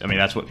flags. I mean,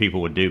 that's what people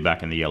would do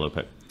back in the yellow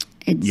pages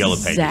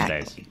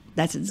days.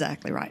 That's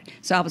exactly right.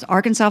 So I was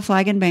Arkansas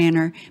Flag and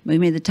Banner, moved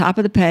me to the top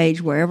of the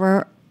page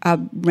wherever I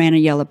ran a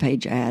yellow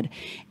page ad.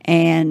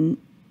 And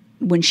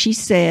when she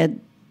said,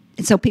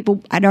 and so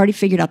I'd already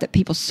figured out that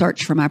people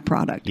search for my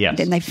product. Yes.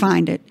 Then they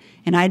find it.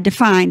 And I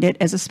defined it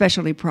as a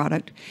specialty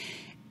product.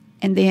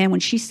 And then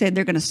when she said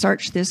they're going to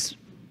search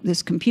their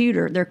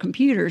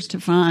computers to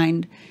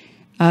find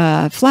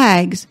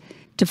flags,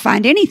 to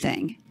find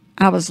anything,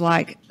 I was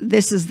like,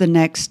 this is the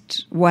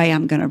next way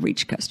I'm going to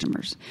reach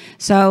customers.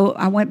 So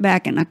I went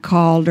back and I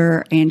called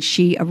her, and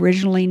she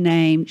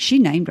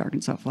named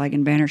Arkansas Flag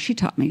and Banner. She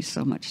taught me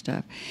so much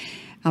stuff.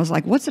 I was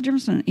like, what's the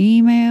difference in an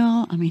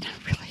email? I mean,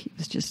 really, it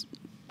was just,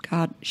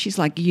 God, she's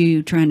like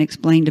you trying to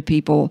explain to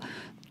people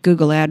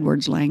Google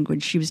AdWords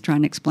language. She was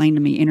trying to explain to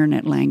me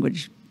internet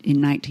language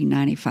in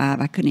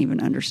 1995. I couldn't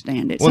even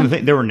understand it. Well,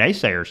 there were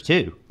naysayers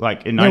too.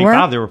 Like in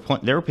 95,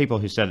 there were people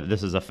who said that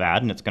this is a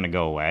fad and it's going to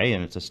go away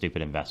and it's a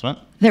stupid investment.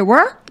 There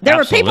were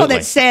Absolutely. People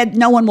that said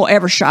no one will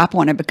ever shop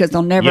on it because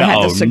they'll never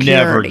have the security.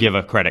 Never give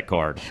a credit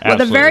card. Well,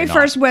 the very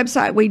first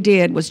website we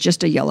did was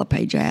just a yellow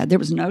page ad. There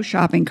was no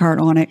shopping cart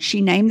on it.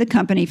 She named the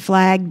company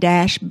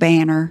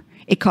Flag-Banner.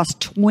 It cost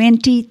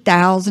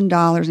 $20,000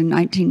 in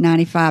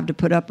 1995 to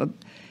put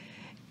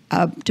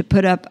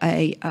up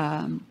a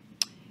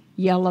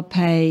yellow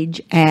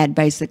page ad,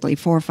 basically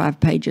 4 or 5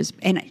 pages,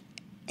 and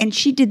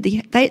she did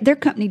their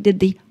company did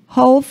the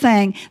whole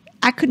thing.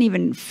 I couldn't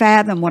even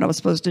fathom what I was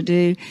supposed to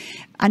do.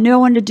 I knew I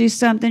wanted to do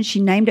something. She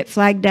named it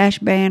Flag Dash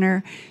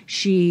Banner.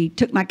 She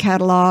took my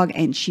catalog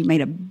and she made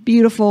a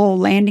beautiful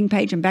landing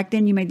page. And back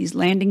then you made these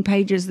landing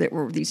pages that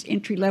were these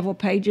entry-level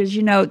pages.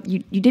 You know,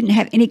 you didn't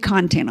have any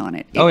content on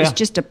it. It was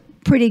just a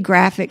pretty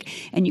graphic,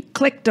 and you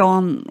clicked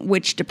on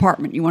which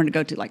department you wanted to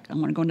go to. Like, I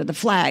want to go into the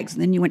flags.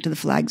 And then you went to the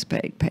flags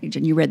page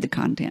and you read the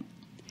content.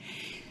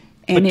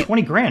 And but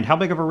 $20,000, how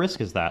big of a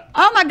risk is that?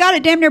 Oh my God,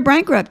 it damn near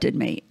bankrupted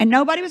me. And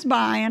nobody was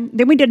buying.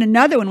 Then we did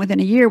another one within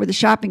a year with a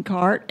shopping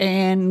cart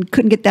and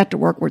couldn't get that to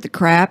work worth the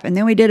crap. And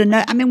then we did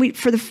another,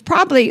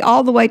 probably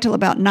all the way till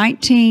about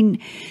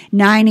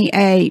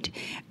 1998,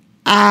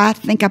 I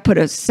think I put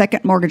a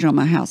second mortgage on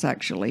my house,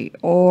 actually.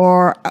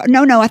 Or,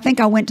 no, I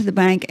think I went to the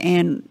bank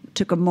and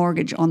took a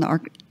mortgage on I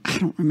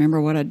don't remember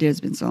what I did.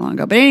 It's been so long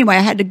ago. But anyway, I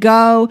had to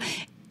go.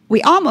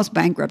 We almost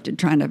bankrupted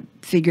trying to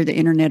figure the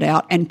internet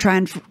out and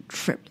trying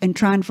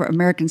for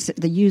Americans,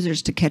 the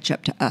users, to catch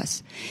up to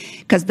us,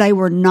 because they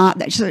were not,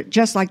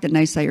 just like the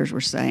naysayers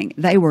were saying,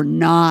 they were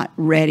not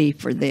ready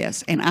for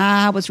this. And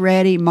I was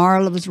ready.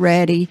 Marla was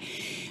ready.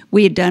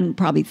 We had done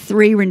probably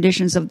 3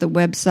 renditions of the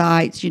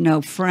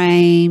websites,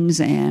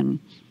 frames and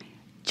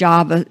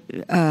Java.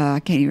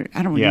 I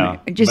don't remember.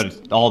 But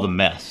it's all the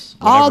mess.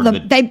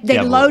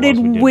 They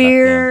loaded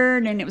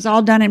weird, and it was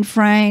all done in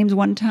frames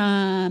one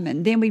time.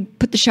 And then we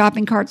put the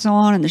shopping carts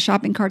on, and the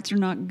shopping carts are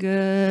not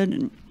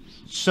good.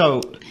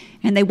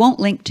 And they won't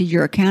link to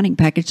your accounting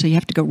package, so you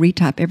have to go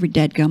retype every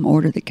dadgum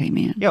order that came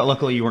in. Yeah,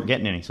 luckily you weren't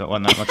getting any, so it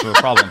wasn't that much of a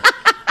problem.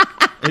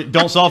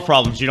 Don't solve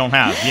problems you don't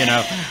have,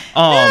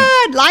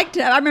 I'd like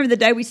to. I remember the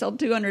day we sold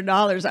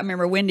 $200. I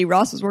remember Wendy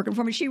Ross was working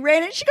for me. She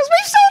ran it. She goes, "We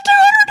sold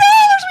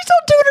 $200. We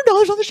sold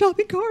 $200 on the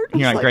shopping cart."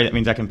 You're like, great. That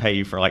means I can pay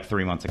you for like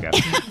 3 months ago.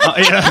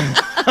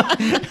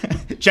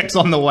 Check's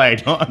on the way.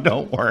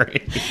 Don't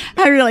worry.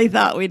 I really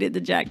thought we did the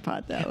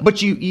jackpot, though.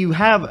 But you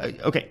have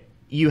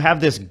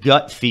this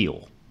gut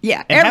feel.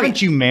 Yeah. And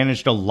haven't you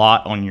managed a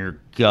lot on your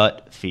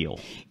gut feel?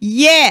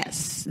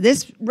 Yes.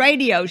 This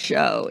radio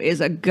show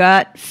is a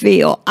gut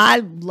feel. I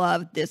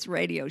love this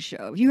radio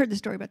show. Have you heard the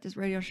story about this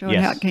radio show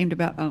and how it came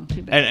about? Oh,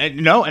 too bad.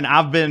 And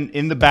I've been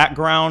in the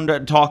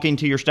background talking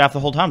to your staff the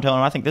whole time, telling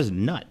them I think this is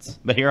nuts.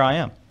 But here I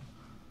am.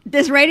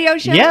 This radio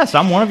show? Yes,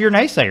 I'm one of your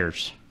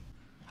naysayers.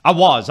 I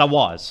was. I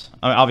mean,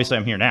 obviously,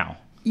 I'm here now.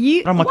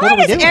 I'm like, what are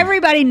we doing?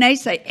 Everybody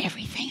naysay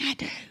everything I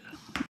do?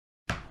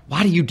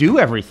 Why do you do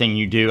everything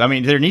you do? I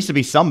mean, there needs to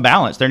be some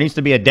balance. There needs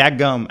to be a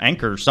dadgum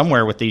anchor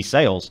somewhere with these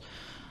sales.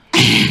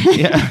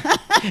 Yeah.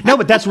 No,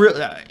 but that's real.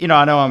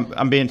 I know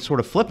I'm being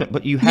sort of flippant,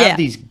 but you have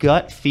these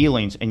gut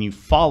feelings and you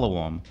follow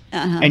them,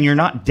 and you're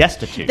not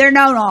destitute. They don't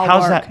all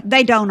How's work. That?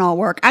 They don't all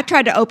work. I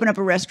tried to open up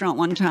a restaurant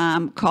one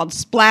time called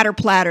Splatter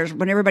Platters,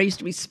 when everybody used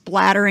to be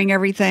splattering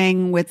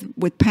everything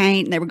with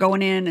paint, and they were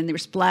going in and they were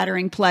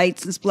splattering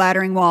plates and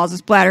splattering walls and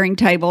splattering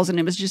tables, and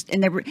it was just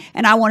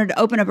and I wanted to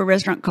open up a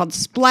restaurant called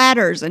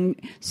Splatters and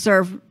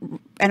serve.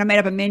 And I made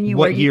up a menu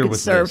where you could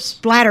serve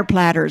splatter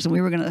platters, and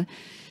we were going to.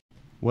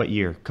 What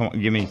year? Come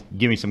on,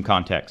 give me some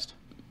context.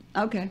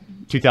 Okay.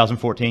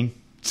 2014?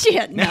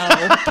 Shit, no.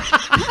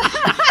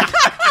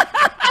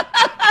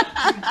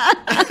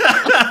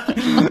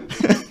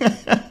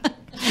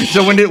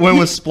 So when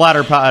was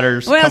Splatter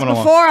Platters coming along? Well,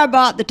 before I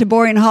bought the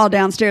Taborian Hall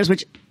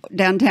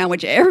downtown,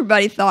 which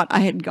everybody thought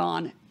I had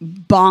gone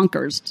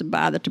bonkers to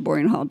buy the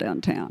Taborian Hall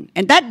downtown.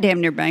 And that damn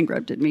near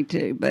bankrupted me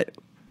too, but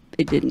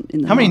it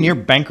didn't. How many near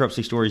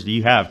bankruptcy stories do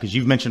you have? Because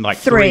you've mentioned like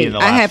 3 in the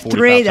last I have 3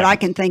 that seconds. I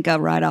can think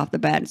of right off the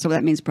bat, so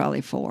that means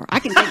probably 4. I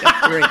can think of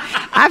 3.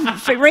 I've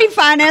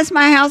refinanced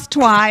my house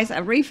twice.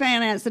 I've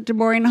refinanced the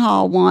Taborian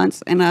Hall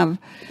once, and I've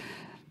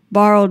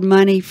borrowed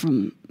money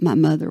from my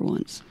mother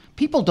once.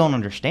 People don't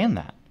understand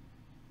that.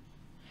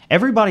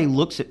 Everybody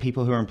looks at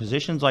people who are in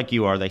positions like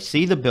you are. They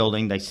see the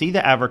building. They see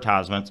the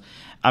advertisements.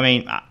 I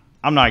mean,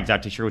 I'm not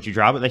exactly sure what you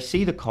drive, but they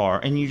see the car,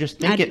 and you just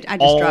think I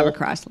just drive a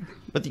Chrysler.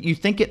 But you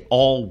think it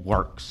all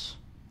works.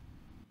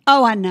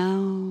 Oh, I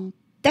know.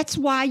 That's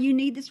why you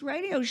need this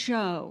radio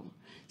show,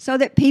 so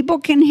that people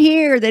can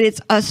hear that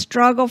it's a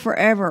struggle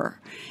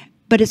forever,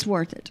 but it's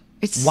worth it.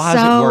 Why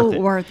is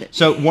it worth it?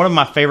 So one of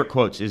my favorite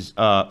quotes is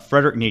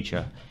Friedrich Nietzsche.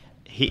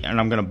 And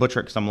I'm going to butcher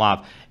it because I'm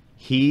live.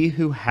 He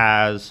who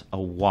has a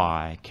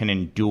why can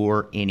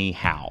endure any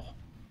how.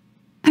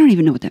 I don't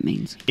even know what that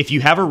means. If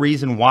you have a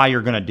reason why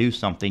you're going to do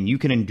something, you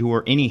can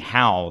endure any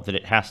how that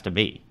it has to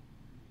be.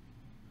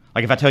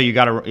 Like if I tell you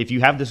if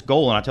you have this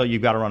goal and I tell you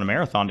you've got to run a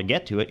marathon to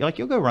get to it,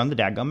 you'll go run the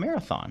dadgum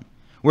marathon.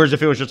 Whereas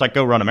if it was just like,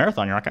 go run a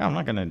marathon, you're like, oh, I'm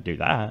not going to do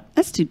that.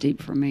 That's too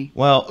deep for me.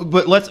 Well,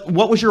 but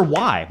what was your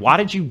why? Why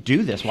did you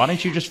do this? Why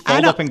didn't you just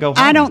fold up and go home?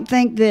 I don't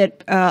think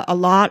that a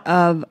lot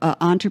of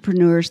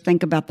entrepreneurs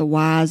think about the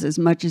whys as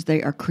much as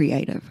they are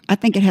creative. I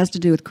think it has to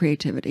do with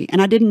creativity.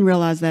 And I didn't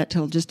realize that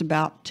till just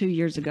about 2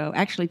 years ago,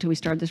 actually till we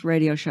started this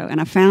radio show. And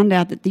I found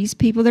out that these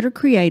people that are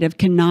creative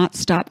cannot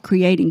stop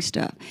creating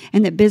stuff.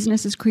 And that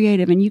business is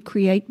creative, and you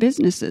create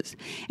businesses.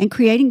 And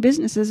creating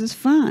businesses is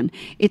fun.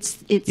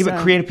 It's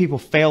but creative people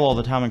fail all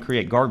the time and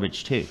create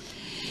garbage too.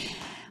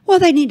 Well,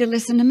 they need to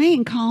listen to me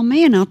and call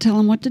me, and I'll tell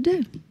them what to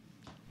do.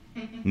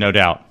 No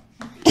doubt.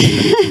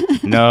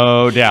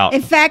 No doubt.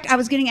 In fact, I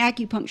was getting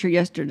acupuncture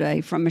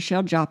yesterday from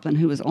Michelle Joplin,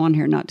 who was on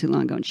here not too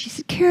long ago. And she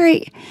said,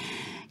 Kerry,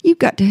 you've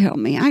got to help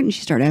me. And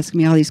she started asking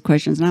me all these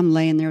questions. And I'm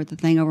laying there with the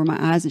thing over my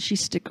eyes. And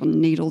she's sticking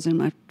needles in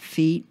my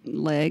feet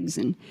and legs.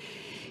 And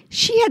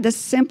she had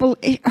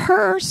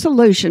her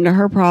solution to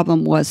her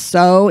problem was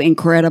so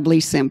incredibly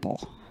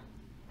simple.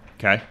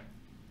 Okay.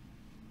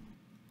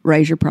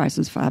 Raise your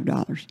prices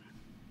 $5.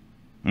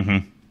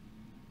 Mm-hmm.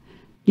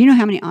 You know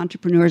how many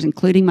entrepreneurs,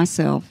 including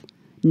myself,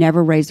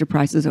 never raised their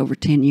prices over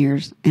 10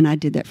 years? And I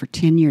did that for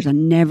 10 years. I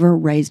never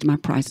raised my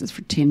prices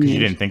for 10 years. You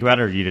didn't think about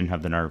it, or you didn't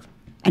have the nerve?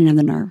 I didn't have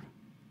the nerve.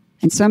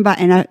 And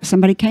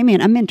somebody came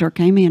in, a mentor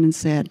came in and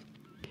said,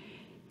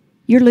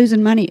 you're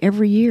losing money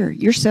every year.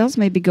 Your sales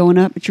may be going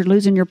up, but you're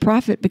losing your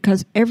profit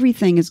because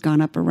everything has gone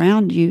up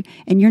around you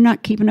and you're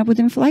not keeping up with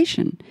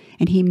inflation.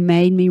 And he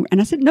made me, and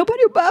I said,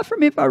 nobody will buy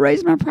from me if I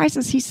raise my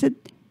prices. He said,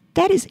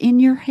 that is in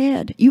your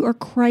head. You are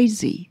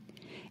crazy.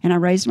 And I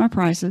raised my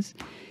prices,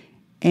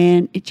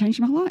 and it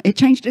changed my life. It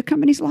changed the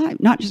company's life.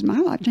 Not just my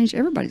life, changed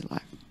everybody's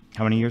life.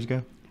 How many years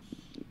ago?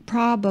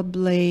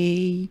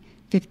 Probably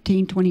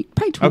 15, 20,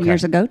 probably 20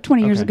 years ago.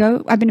 20 years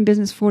ago. I've been in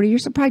business 40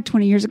 years, so probably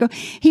 20 years ago.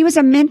 He was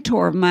a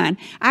mentor of mine.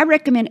 I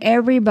recommend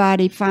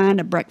everybody find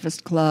a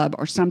breakfast club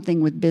or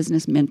something with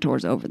business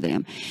mentors over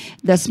them.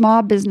 The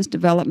Small Business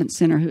Development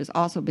Center, who has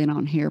also been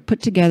on here,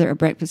 put together a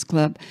breakfast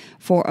club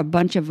for a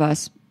bunch of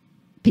us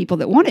people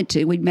that wanted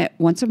to. We met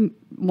once a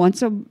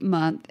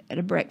month at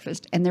a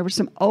breakfast, and there were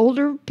some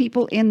older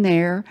people in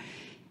there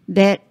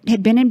that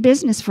had been in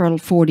business for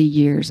 40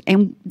 years,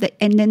 and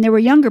then there were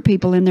younger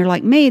people in there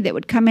like me that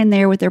would come in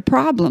there with their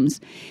problems,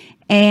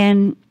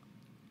 and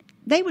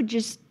they would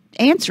just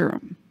answer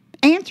them.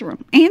 They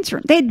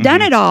had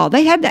done it all.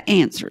 They had the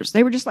answers.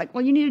 They were just like,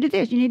 well, you need to do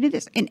this, you need to do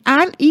this. And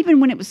even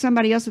when it was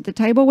somebody else at the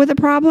table with a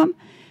problem,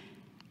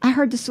 I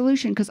heard the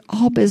solution, because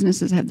all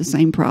businesses have the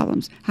same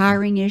problems.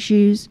 Hiring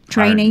issues,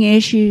 training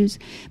issues,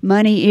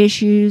 money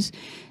issues,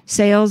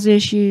 sales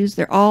issues.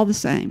 They're all the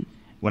same.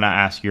 When I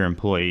ask your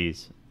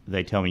employees,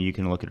 they tell me you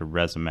can look at a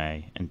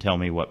resume and tell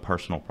me what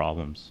personal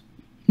problems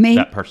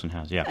that person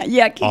has. Yeah,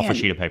 yeah, I can. Off a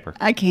sheet of paper.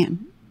 I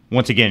can.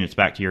 Once again, it's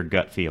back to your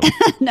gut feel.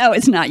 No,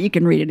 it's not. You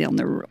can read it on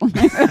the rule.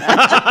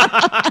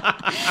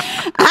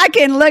 I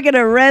can look at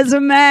a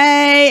resume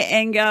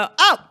and go,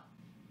 oh,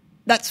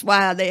 that's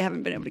why they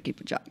haven't been able to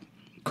keep a job.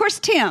 Of course,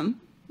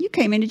 Tim, you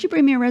came in. Did you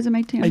bring me a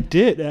resume, Tim? I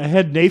did. I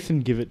had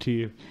Nathan give it to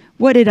you.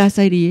 What did I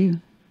say to you?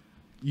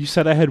 You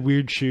said I had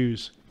weird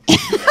shoes.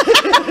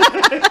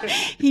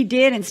 He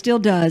did and still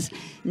does.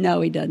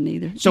 No, he doesn't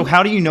either. So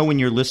how do you know when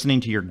you're listening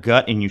to your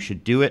gut and you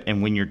should do it,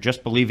 and when you're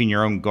just believing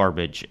your own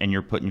garbage and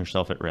you're putting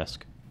yourself at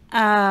risk?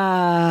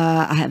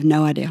 I have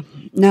no idea.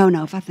 No.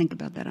 If I think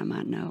about that, I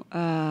might know.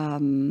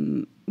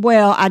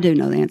 Well, I do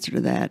know the answer to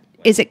that.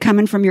 Is it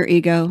coming from your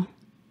ego?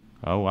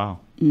 Oh, wow.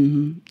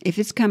 Mm-hmm. If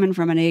it's coming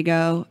from an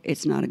ego,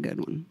 it's not a good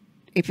one.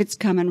 If it's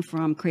coming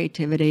from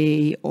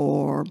creativity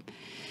or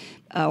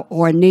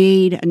a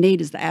need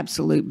is the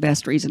absolute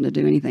best reason to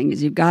do anything.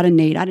 Is you've got a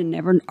need. I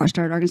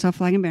started Arkansas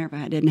Flag and Banner if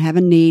I didn't have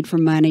a need for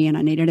money and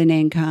I needed an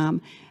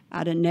income.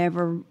 I'd have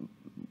never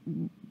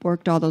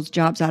worked all those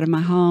jobs out of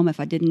my home if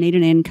I didn't need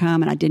an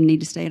income and I didn't need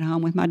to stay at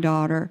home with my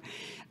daughter.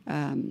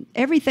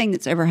 Everything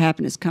that's ever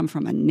happened has come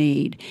from a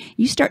need.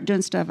 You start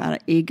doing stuff out of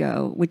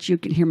ego, which you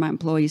can hear my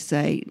employees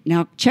say,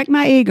 now check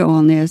my ego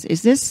on this.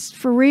 Is this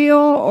for real?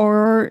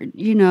 Or,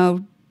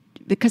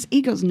 because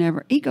egos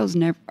are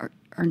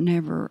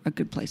never a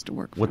good place to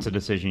work. What's a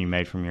decision you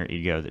made from your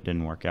ego that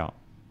didn't work out?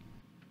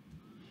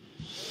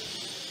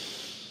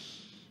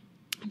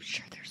 I'm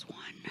sure there's one.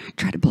 I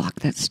try to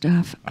block that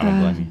stuff. I don't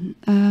blame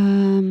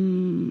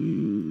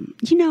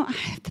you. I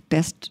have the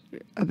best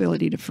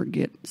ability to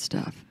forget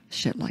stuff.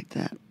 Shit like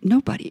that.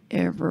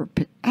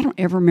 I don't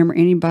ever remember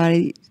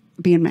anybody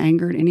being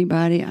angry at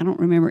anybody. I don't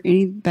remember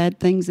any bad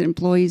things that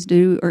employees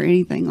do or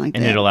anything like that.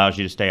 And it allows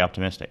you to stay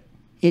optimistic.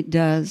 It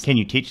does. Can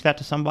you teach that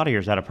to somebody, or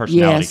is that a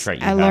personality trait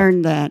you have? Yes, I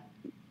learned that.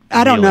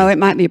 I don't know. It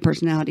might be a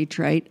personality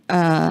trait,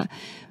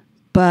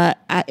 but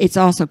it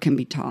also can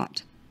be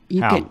taught.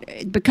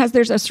 Because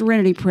there's a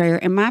serenity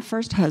prayer. And my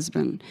first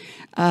husband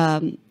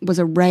was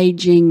a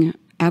raging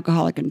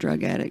alcoholic and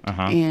drug addict,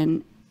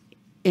 and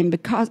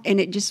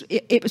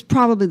it was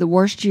probably the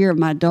worst year of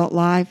my adult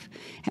life,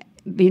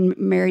 being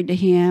married to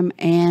him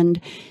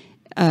and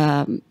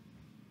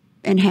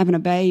having a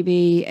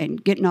baby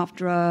and getting off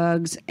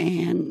drugs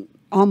and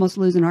almost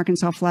losing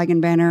Arkansas Flag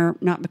and Banner,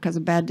 not because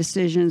of bad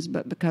decisions,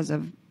 but because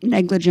of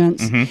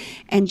negligence.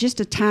 And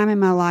just a time in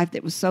my life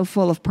that was so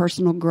full of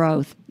personal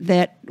growth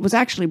that was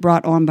actually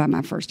brought on by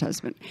my first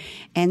husband.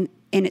 And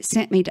it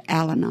sent me to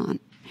Al-Anon.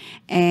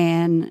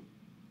 And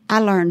I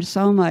learned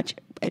so much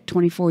at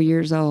 24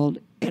 years old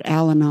at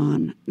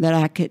Al-Anon that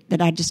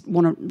I just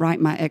want to write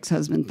my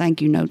ex-husband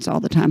thank you notes all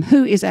the time,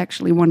 who is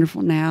actually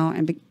wonderful now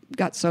and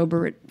got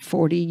sober at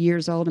 40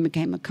 years old and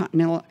became a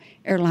Continental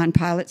airline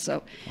pilot.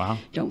 So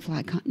Don't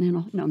fly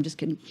Continental. No, I'm just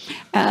kidding.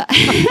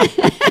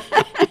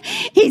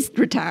 He's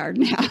retired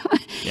now.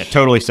 Yeah,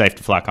 totally safe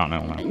to fly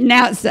Continental now.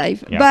 Now it's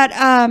safe. Yeah. But,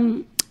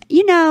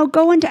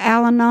 Going to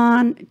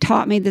Al-Anon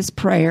taught me this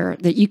prayer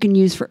that you can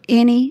use for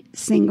any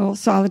single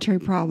solitary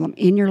problem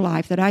in your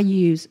life that I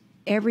use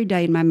every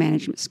day in my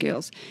management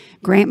skills.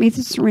 Grant me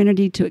the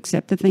serenity to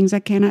accept the things I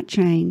cannot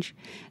change,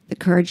 the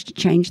courage to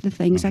change the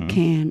things I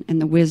can,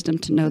 and the wisdom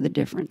to know the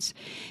difference.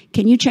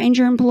 Can you change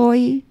your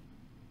employee?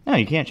 No,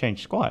 you can't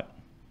change squat.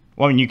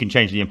 Well, I mean, you can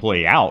change the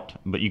employee out,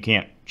 but you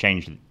can't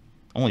change,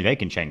 only they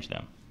can change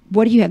them.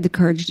 What do you have the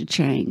courage to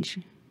change?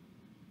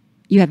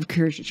 You have the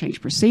courage to change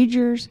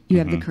procedures. You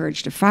have the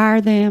courage to fire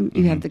them.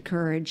 You have the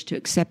courage to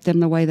accept them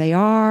the way they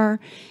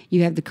are.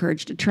 You have the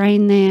courage to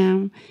train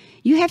them.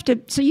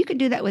 So you can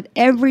do that with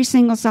every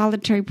single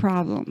solitary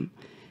problem.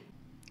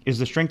 Is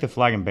the strength of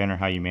Flag and Banner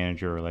how you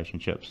manage your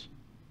relationships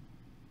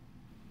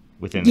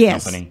within the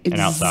company and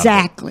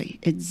outside?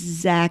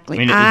 Exactly. I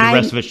mean, the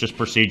rest of it's just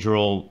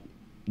procedural,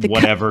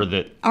 whatever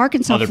that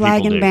Arkansas other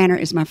Flag people and do. Banner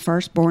is my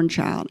firstborn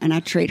child, and I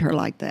treat her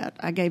like that.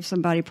 I gave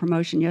somebody a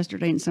promotion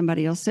yesterday, and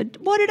somebody else said,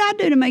 "What did I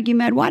do to make you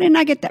mad? Why didn't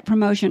I get that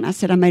promotion?" I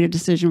said, "I made a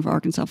decision for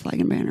Arkansas Flag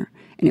and Banner,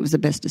 and it was the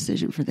best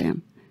decision for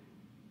them."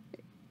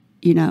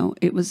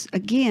 It was,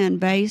 again,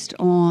 based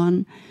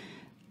on,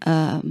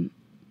 the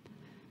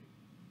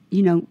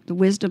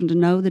wisdom to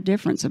know the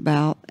difference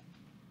about,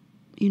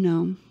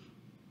 the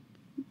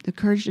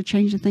courage to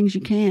change the things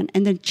you can,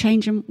 and then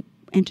change them,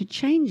 and to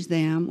change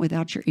them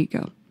without your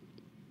ego.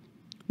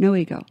 No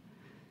ego.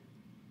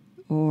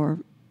 Or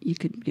you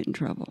could get in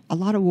trouble. A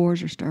lot of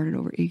wars are started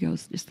over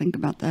egos. Just think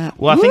about that.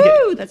 Well, I think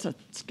that's a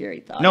scary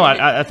thought. No,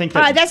 I think that.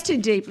 All right, that's too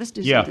deep. Let's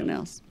do something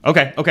else.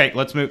 Okay,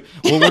 let's move.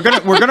 Well,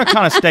 we're gonna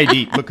kind of stay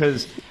deep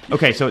because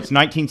so it's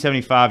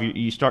 1975.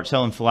 You start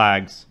selling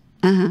flags.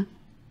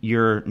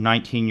 You're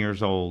 19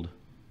 years old.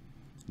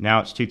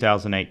 Now it's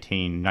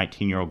 2018.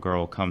 19-year-old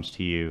girl comes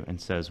to you and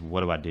says,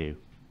 "What do I do?"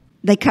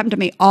 They come to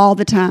me all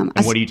the time.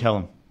 And what do you tell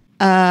them?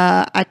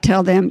 I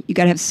tell them you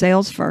got to have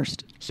sales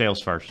first.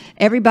 Sales first.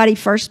 Everybody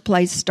first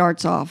place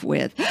starts off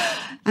with,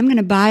 I'm going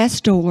to buy a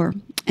store,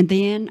 and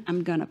then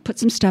I'm going to put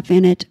some stuff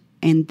in it,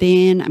 and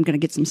then I'm going to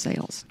get some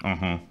sales.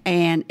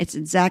 And it's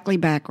exactly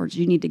backwards.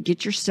 You need to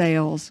get your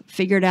sales,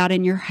 figure it out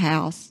in your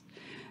house,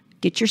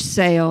 get your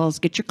sales,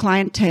 get your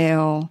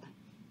clientele,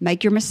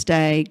 make your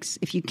mistakes.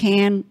 If you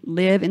can,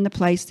 live in the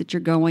place that you're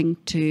going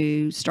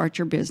to start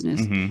your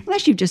business.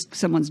 Unless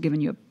someone's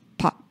giving you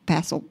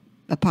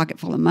a pocket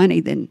full of money,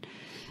 then,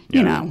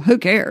 who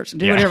cares?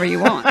 Do whatever you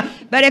want.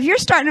 But if you're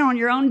starting on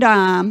your own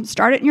dime,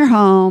 start it in your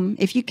home.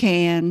 If you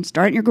can,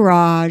 start it in your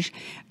garage,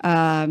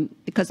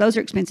 because those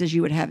are expenses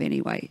you would have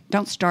anyway.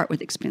 Don't start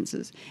with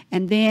expenses.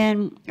 And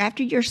then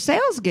after your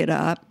sales get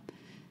up,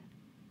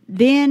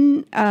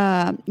 then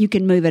you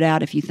can move it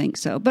out if you think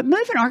so. But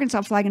moving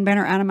Arkansas Flag and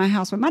Banner out of my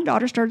house, when my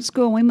daughter started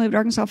school and we moved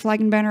Arkansas Flag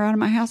and Banner out of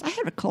my house, I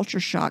had a culture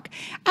shock.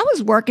 I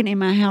was working in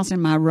my house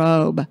in my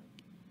robe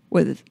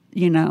with,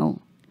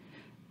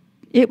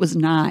 it was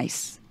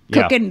nice.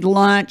 Yeah. Cooking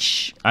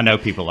lunch. I know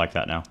people like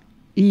that now.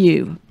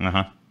 You.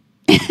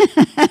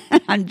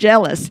 I'm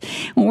jealous.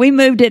 When we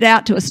moved it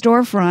out to a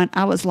storefront,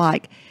 I was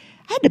like,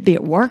 I had to be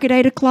at work at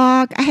 8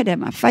 o'clock. I had to have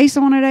my face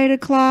on at 8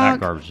 o'clock.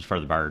 That garbage is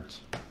for the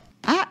birds.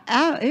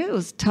 It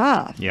was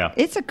tough. Yeah.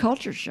 It's a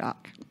culture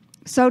shock.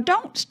 So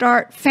don't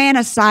start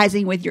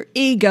fantasizing with your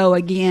ego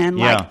again.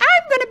 Like,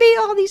 I'm going to be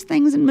all these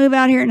things and move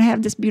out here and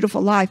have this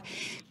beautiful life.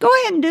 Go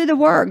ahead and do the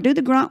work, do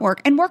the grunt work,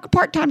 and work a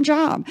part-time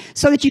job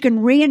so that you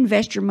can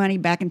reinvest your money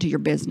back into your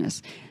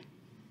business.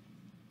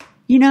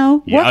 I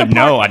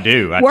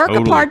do. Work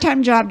a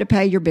part-time job to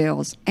pay your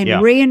bills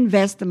and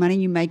reinvest the money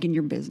you make in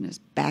your business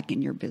back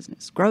in your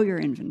business. Grow your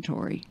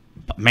inventory.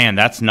 Man,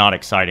 that's not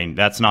exciting.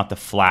 That's not the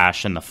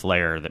flash and the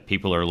flare that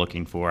people are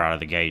looking for out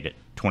of the gate at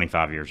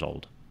 25 years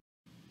old.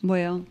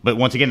 Well, but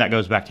once again, that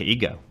goes back to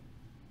ego.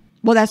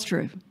 Well, that's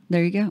true.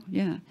 There you go.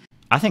 Yeah.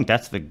 I think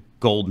that's the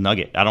gold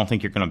nugget. I don't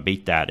think you're going to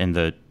beat that in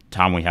the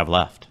time we have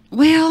left.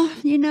 Well,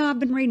 I've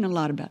been reading a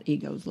lot about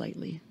egos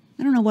lately.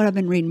 I don't know what I've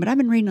been reading, but I've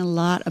been reading a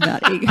lot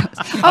about egos.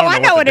 I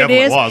know what it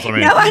is.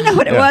 I know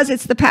what it was.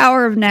 It's The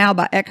Power of Now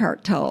by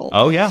Eckhart Tolle.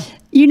 Oh, yeah.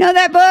 You know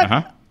that book?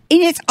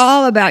 And it's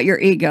all about your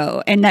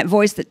ego and that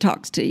voice that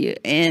talks to you.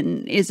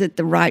 And is it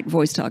the right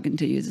voice talking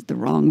to you? Is it the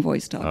wrong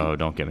voice talking? Oh,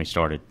 don't get me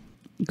started.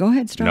 Go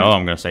ahead, start. No,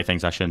 I'm going to say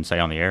things I shouldn't say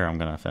on the air. I'm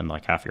going to offend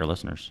like half your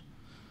listeners.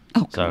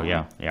 Oh, so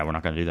yeah, we're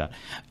not going to do that.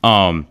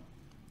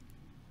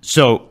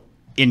 So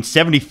in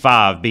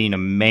 75, being a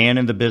man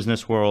in the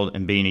business world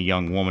and being a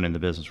young woman in the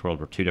business world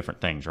were two different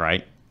things,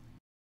 right?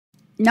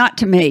 Not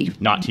to me.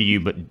 Not to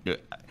you, but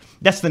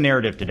that's the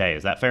narrative today.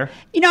 Is that fair?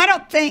 I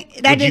don't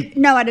think that is.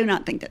 No, I do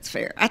not think that's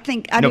fair. I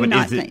do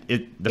not think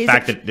the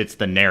fact that it's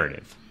the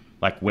narrative,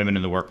 like women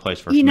in the workplace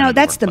versus men in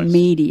that's the workplace. The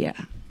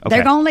media. Okay.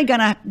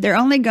 They're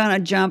only gonna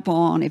jump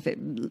on if it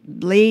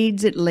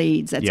leads, it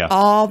leads. That's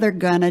all they're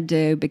gonna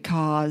do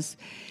because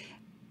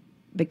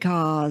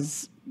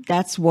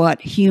that's what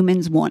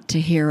humans want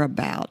to hear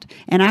about.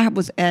 And I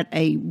was at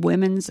a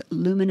women's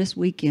luminous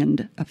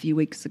weekend a few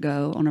weeks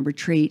ago on a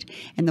retreat,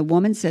 and the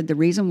woman said the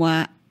reason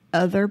why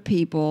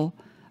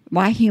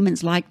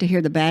humans like to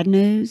hear the bad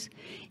news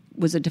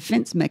was a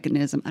defense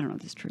mechanism. I don't know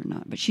if this is true or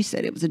not, but she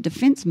said it was a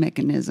defense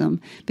mechanism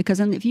because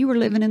if you were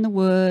living in the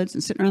woods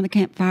and sitting around the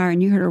campfire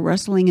and you heard a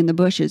rustling in the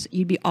bushes,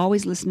 you'd be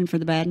always listening for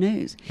the bad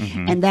news.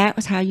 Mm-hmm. And that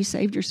was how you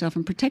saved yourself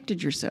and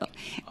protected yourself.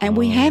 And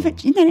we haven't,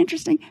 isn't that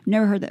interesting?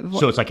 Never heard that before.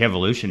 So it's like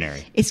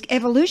evolutionary. It's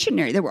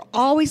evolutionary. They were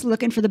always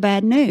looking for the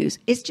bad news.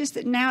 It's just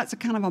that now it's a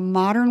kind of a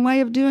modern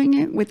way of doing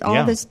it with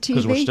all this TV.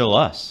 Because we're still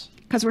us.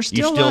 Because we're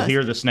still us. You still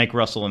hear the snake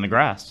rustle in the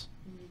grass,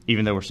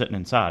 even though we're sitting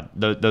inside.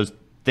 Those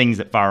things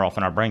that fire off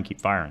in our brain keep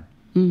firing,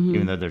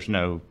 even though there's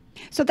no...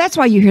 So that's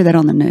why you hear that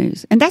on the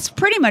news. And that's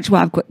pretty much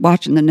why I've quit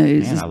watching the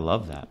news. Man, I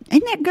love that.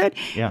 Isn't that good?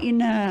 Yeah.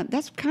 And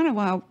that's kind of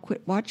why I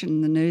quit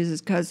watching the news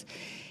is because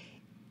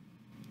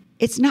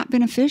it's not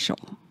beneficial.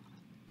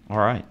 All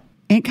right.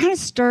 And it kind of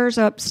stirs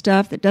up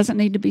stuff that doesn't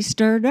need to be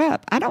stirred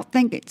up. I don't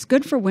think it's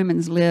good for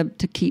women's lib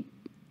to keep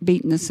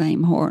beating the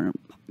same horn,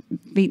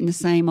 beating the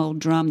same old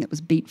drum that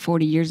was beat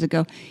 40 years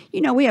ago.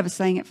 You know, we have a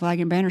saying at Flag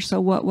and Banner, so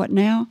what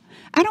now?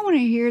 I don't want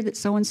to hear that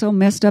so-and-so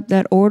messed up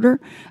that order.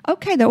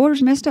 Okay, the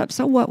order's messed up,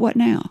 so what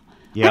now?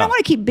 Yeah. I don't want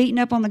to keep beating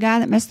up on the guy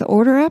that messed the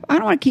order up. I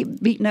don't want to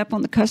keep beating up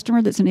on the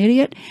customer that's an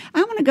idiot.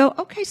 I want to go,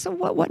 okay, so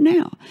what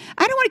now?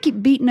 I don't want to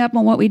keep beating up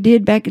on what we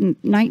did back in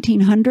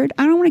 1900.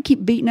 I don't want to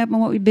keep beating up on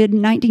what we did in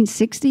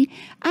 1960.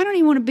 I don't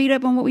even want to beat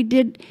up on what we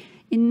did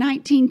in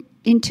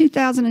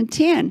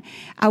 2010.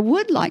 I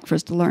would like for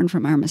us to learn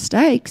from our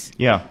mistakes.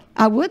 Yeah.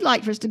 I would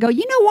like for us to go,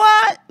 you know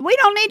what? We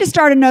don't need to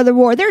start another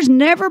war. There's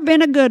never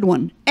been a good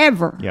one,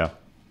 ever. Yeah.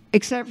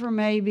 Except for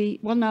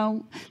maybe, well,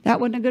 no, that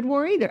wasn't a good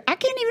war either. I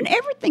can't even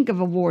ever think of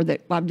a war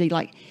that I'd be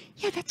like,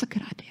 yeah, that's a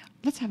good idea.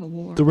 Let's have a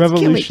war. The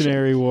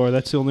Revolutionary War,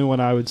 that's the only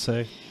one I would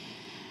say.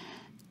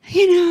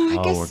 You know,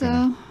 I guess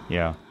so.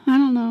 Yeah. I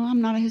don't know.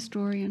 I'm not a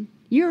historian.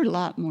 You're a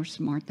lot more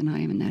smart than I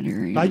am in that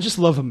area. I just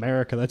love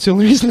America. That's the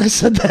only reason I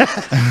said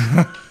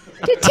that.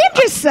 Did Tim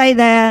just say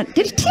that?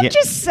 Did Tim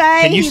just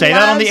say Can you say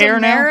that on the air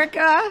America?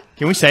 now?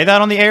 Can we say that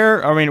on the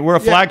air? I mean, we're a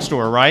flag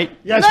store, right?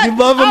 Yes, we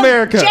love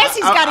America.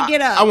 Jesse's got to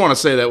get up. I want to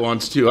say that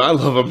once, too. I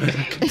love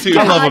America, too.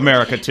 I love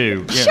America,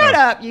 too. Shut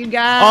up, you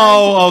guys.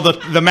 Oh,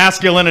 the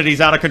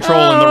masculinity's out of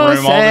control in the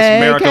room. All this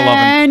America loving.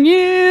 Can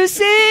you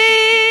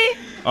see?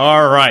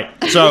 All right.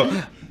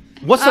 So,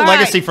 what's the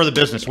legacy for the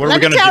business? What are we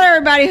going to do? Let me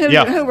tell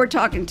everybody who we're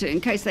talking to, in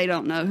case they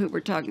don't know who we're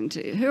talking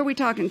to. Who are we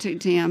talking to,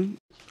 Tim?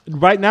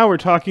 Right now, we're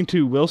talking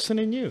to Wilson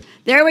and you.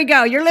 There we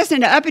go. You're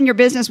listening to Up in Your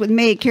Business with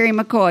me, Kerry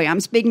McCoy. I'm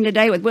speaking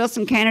today with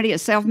Wilson Kanaday, a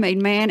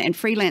self-made man and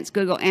freelance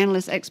Google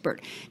Analyst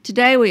expert.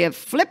 Today, we have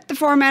flipped the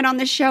format on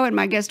this show, and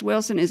my guest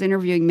Wilson is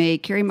interviewing me,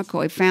 Kerry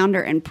McCoy,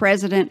 founder and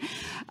president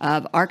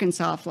of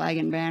Arkansas Flag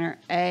and Banner,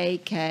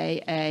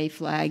 a.k.a.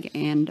 Flag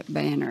and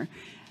Banner.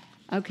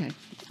 Okay,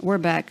 we're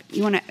back.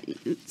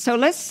 So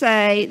let's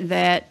say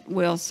that,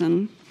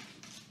 Wilson,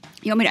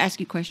 you want me to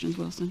ask you questions,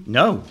 Wilson?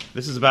 No,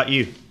 this is about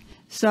you.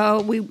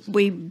 So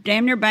we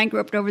damn near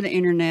bankrupt over the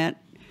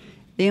internet.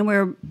 Then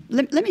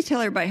let me tell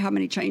everybody how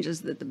many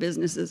changes that the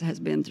businesses has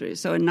been through.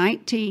 So in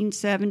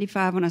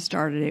 1975, when I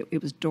started it,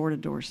 it was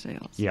door-to-door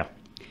sales. Yeah.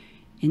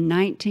 In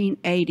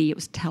 1980, it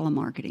was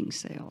telemarketing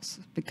sales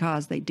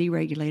because they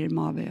deregulated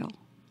mobile.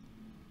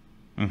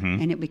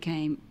 Mm-hmm. And it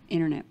became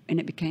internet, and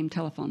it became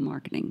telephone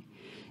marketing.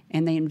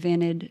 And they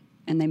invented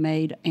and they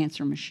made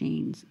answer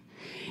machines.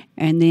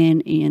 And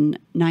then in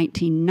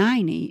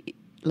 1990,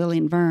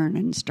 Lillian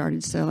Vernon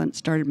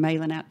started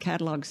mailing out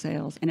catalog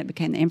sales, and it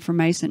became the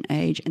information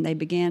age, and they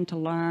began to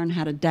learn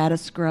how to data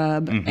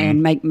scrub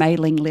and make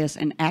mailing lists,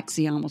 and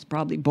Axiom was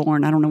probably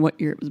born. I don't know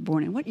what year it was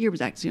born in. What year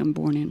was Axiom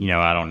born in?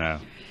 I don't know.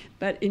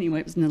 But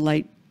anyway, it was in the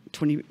late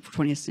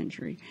 20th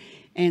century.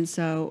 And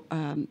so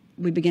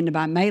we began to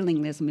buy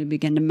mailing lists, and we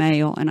began to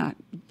mail, and I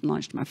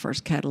launched my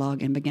first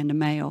catalog and began to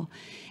mail.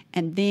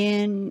 And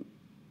then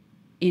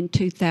in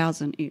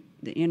 2000,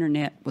 the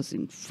internet was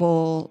in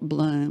full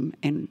bloom,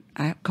 and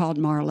I called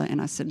Marla,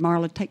 and I said,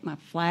 Marla, take my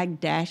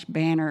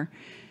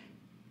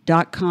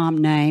flag-banner.com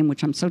name,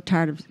 which I'm so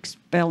tired of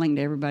spelling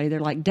to everybody. They're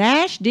like,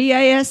 dash,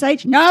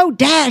 D-A-S-H? No,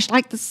 dash,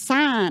 like the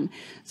sign.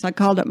 So I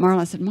called up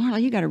Marla. I said,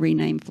 Marla, you got to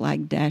rename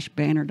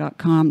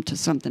flag-banner.com to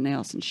something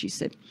else. And she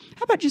said,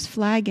 how about just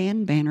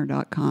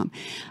flagandbanner.com?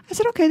 I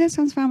said, okay, that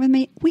sounds fine with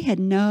me. We had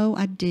no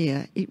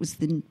idea it was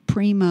the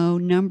primo,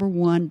 number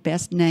one,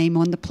 best name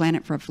on the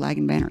planet for a flag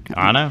and banner company.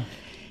 I know.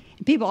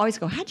 People always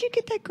go, how'd you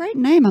get that great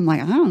name? I'm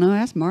like, I don't know.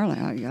 Ask Marla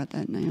how you got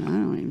that name. I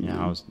don't even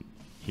know. I was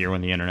here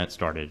when the internet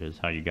started is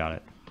how you got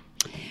it.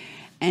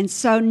 And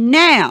so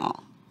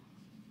now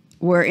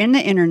we're in the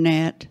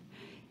internet.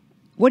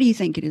 What do you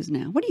think it is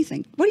now? What do you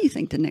think? What do you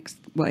think the next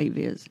wave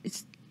is?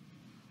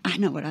 I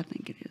know what I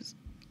think it is.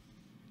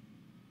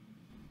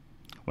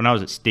 When I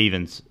was at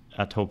Stevens,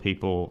 I told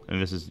people,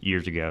 and this is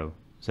years ago,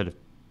 I said, if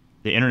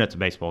the internet's a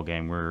baseball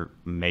game, we're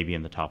maybe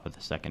in the top of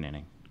the second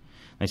inning.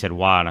 They said,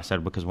 why? And I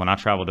said, because when I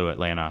travel to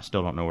Atlanta, I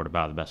still don't know where to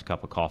buy the best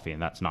cup of coffee, and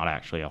that's not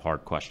actually a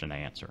hard question to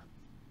answer.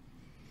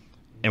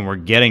 And we're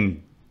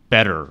getting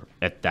better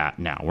at that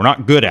now. We're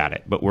not good at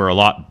it, but we're a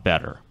lot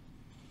better.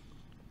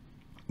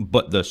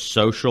 But the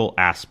social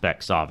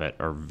aspects of it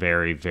are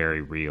very,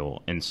 very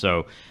real. And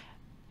so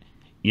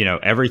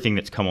everything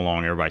that's come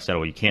along, everybody said,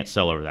 well, you can't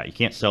sell over that. You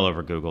can't sell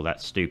over Google.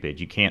 That's stupid.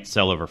 You can't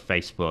sell over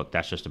Facebook.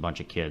 That's just a bunch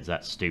of kids.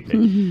 That's stupid.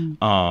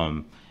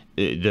 Mm-hmm.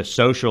 The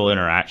social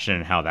interaction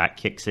and how that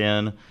kicks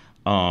in.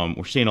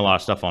 We're seeing a lot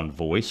of stuff on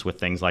voice with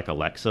things like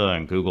Alexa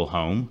and Google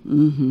Home.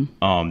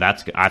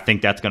 Mm-hmm. I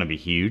think that's going to be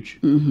huge.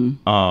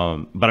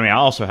 Mm-hmm. But I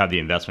also have the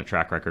investment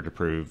track record to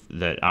prove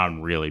that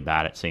I'm really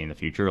bad at seeing the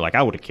future. Like,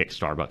 I would have kicked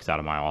Starbucks out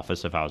of my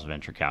office if I was a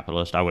venture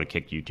capitalist. I would have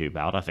kicked YouTube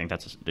out. I think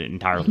that's an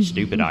entirely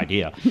stupid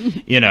idea.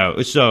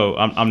 So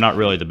I'm not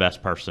really the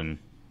best person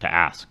to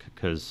ask,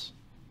 because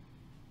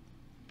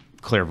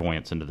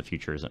clairvoyance into the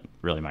future isn't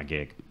really my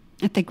gig.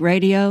 I think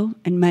radio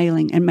and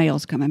mailing, and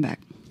mail's coming back.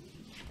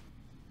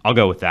 I'll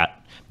go with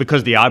that,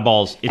 because the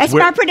eyeballs. That's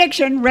my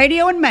prediction.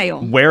 Radio and mail.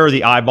 Where are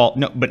the eyeballs?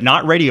 No, but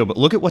not radio. But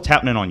look at what's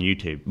happening on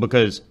YouTube,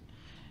 because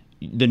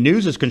the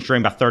news is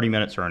constrained by 30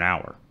 minutes or an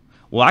hour.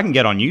 Well, I can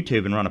get on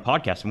YouTube and run a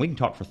podcast, and we can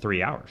talk for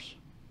 3 hours.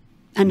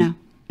 I know.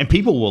 And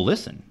people will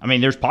listen.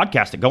 There's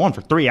podcasts that go on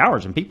for 3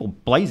 hours, and people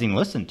blazing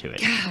listen to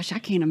it. Gosh, I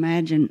can't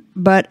imagine.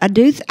 But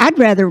I'd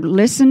rather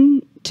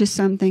listen to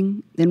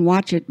something than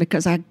watch it,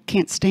 because I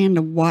can't stand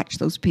to watch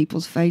those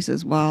people's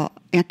faces while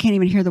I can't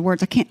even hear the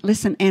words. I can't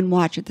listen and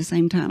watch at the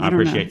same time. I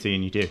appreciate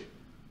seeing you too.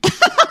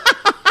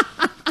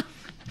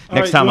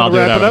 Next time I'll do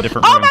it out of a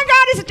different room. Oh my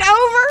God, is it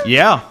over?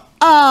 Yeah.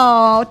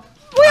 Oh,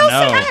 Wilson,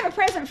 I have a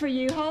present for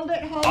you. Hold it.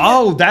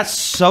 Oh, that's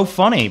so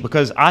funny,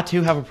 because I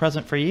too have a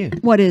present for you.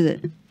 What is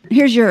it?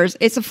 Here's yours.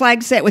 It's a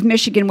flag set with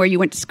Michigan, where you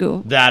went to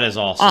school. That is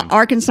awesome.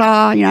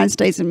 Arkansas, United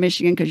States, and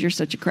Michigan, because you're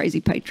such a crazy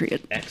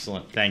patriot.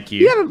 Excellent. Thank you.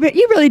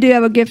 You really do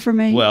have a gift for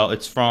me. Well,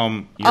 it's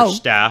from your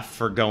staff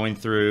for going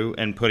through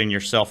and putting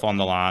yourself on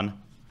the line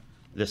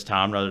this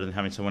time, rather than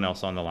having someone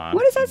else on the line.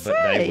 What does that say?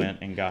 But they went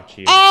and got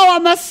you. Oh, a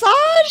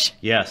massage?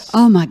 Yes.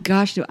 Oh, my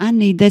gosh. Do I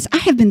need this? I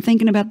have been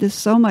thinking about this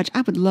so much.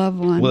 I would love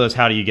one. Well, it's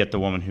how do you get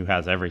the woman who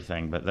has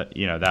everything? But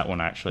that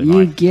one actually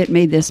You get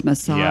me this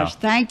massage. Yeah.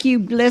 Thank you,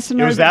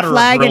 listeners. It was that or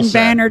a grill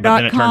set, but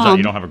then it turns out flagandbanner.com.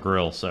 you don't have a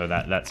grill, so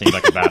that seems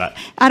like a bad.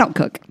 I don't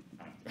cook.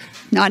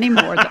 Not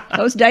anymore.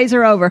 Those days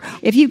are over.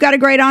 If you've got a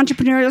great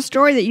entrepreneurial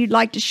story that you'd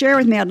like to share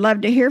with me, I'd love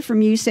to hear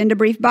from you. Send a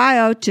brief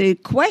bio to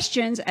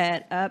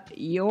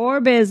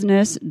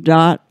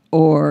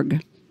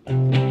questions@upyourbusiness.org.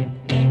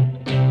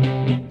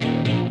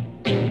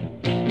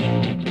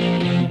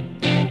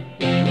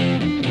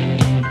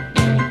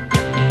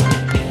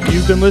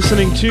 You've been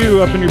listening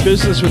to Up in Your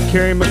Business with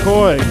Kerry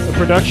McCoy, a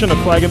production of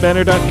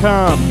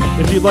flagandbanner.com.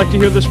 If you'd like to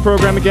hear this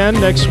program again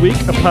next week,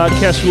 a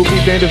podcast will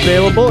be made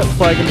available at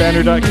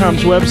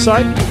flagandbanner.com's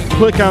website.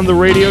 Click on the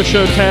radio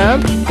show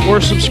tab, or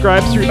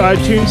subscribe through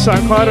iTunes,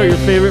 SoundCloud, or your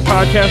favorite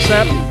podcast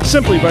app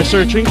simply by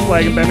searching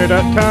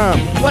flagandbanner.com.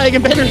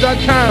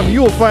 Flagandbanner.com,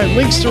 you will find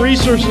links to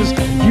resources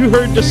you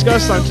heard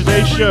discussed on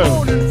today's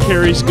show.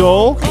 Kerry's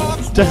goal,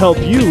 to help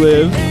you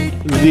live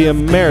the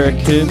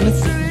American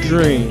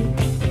dream.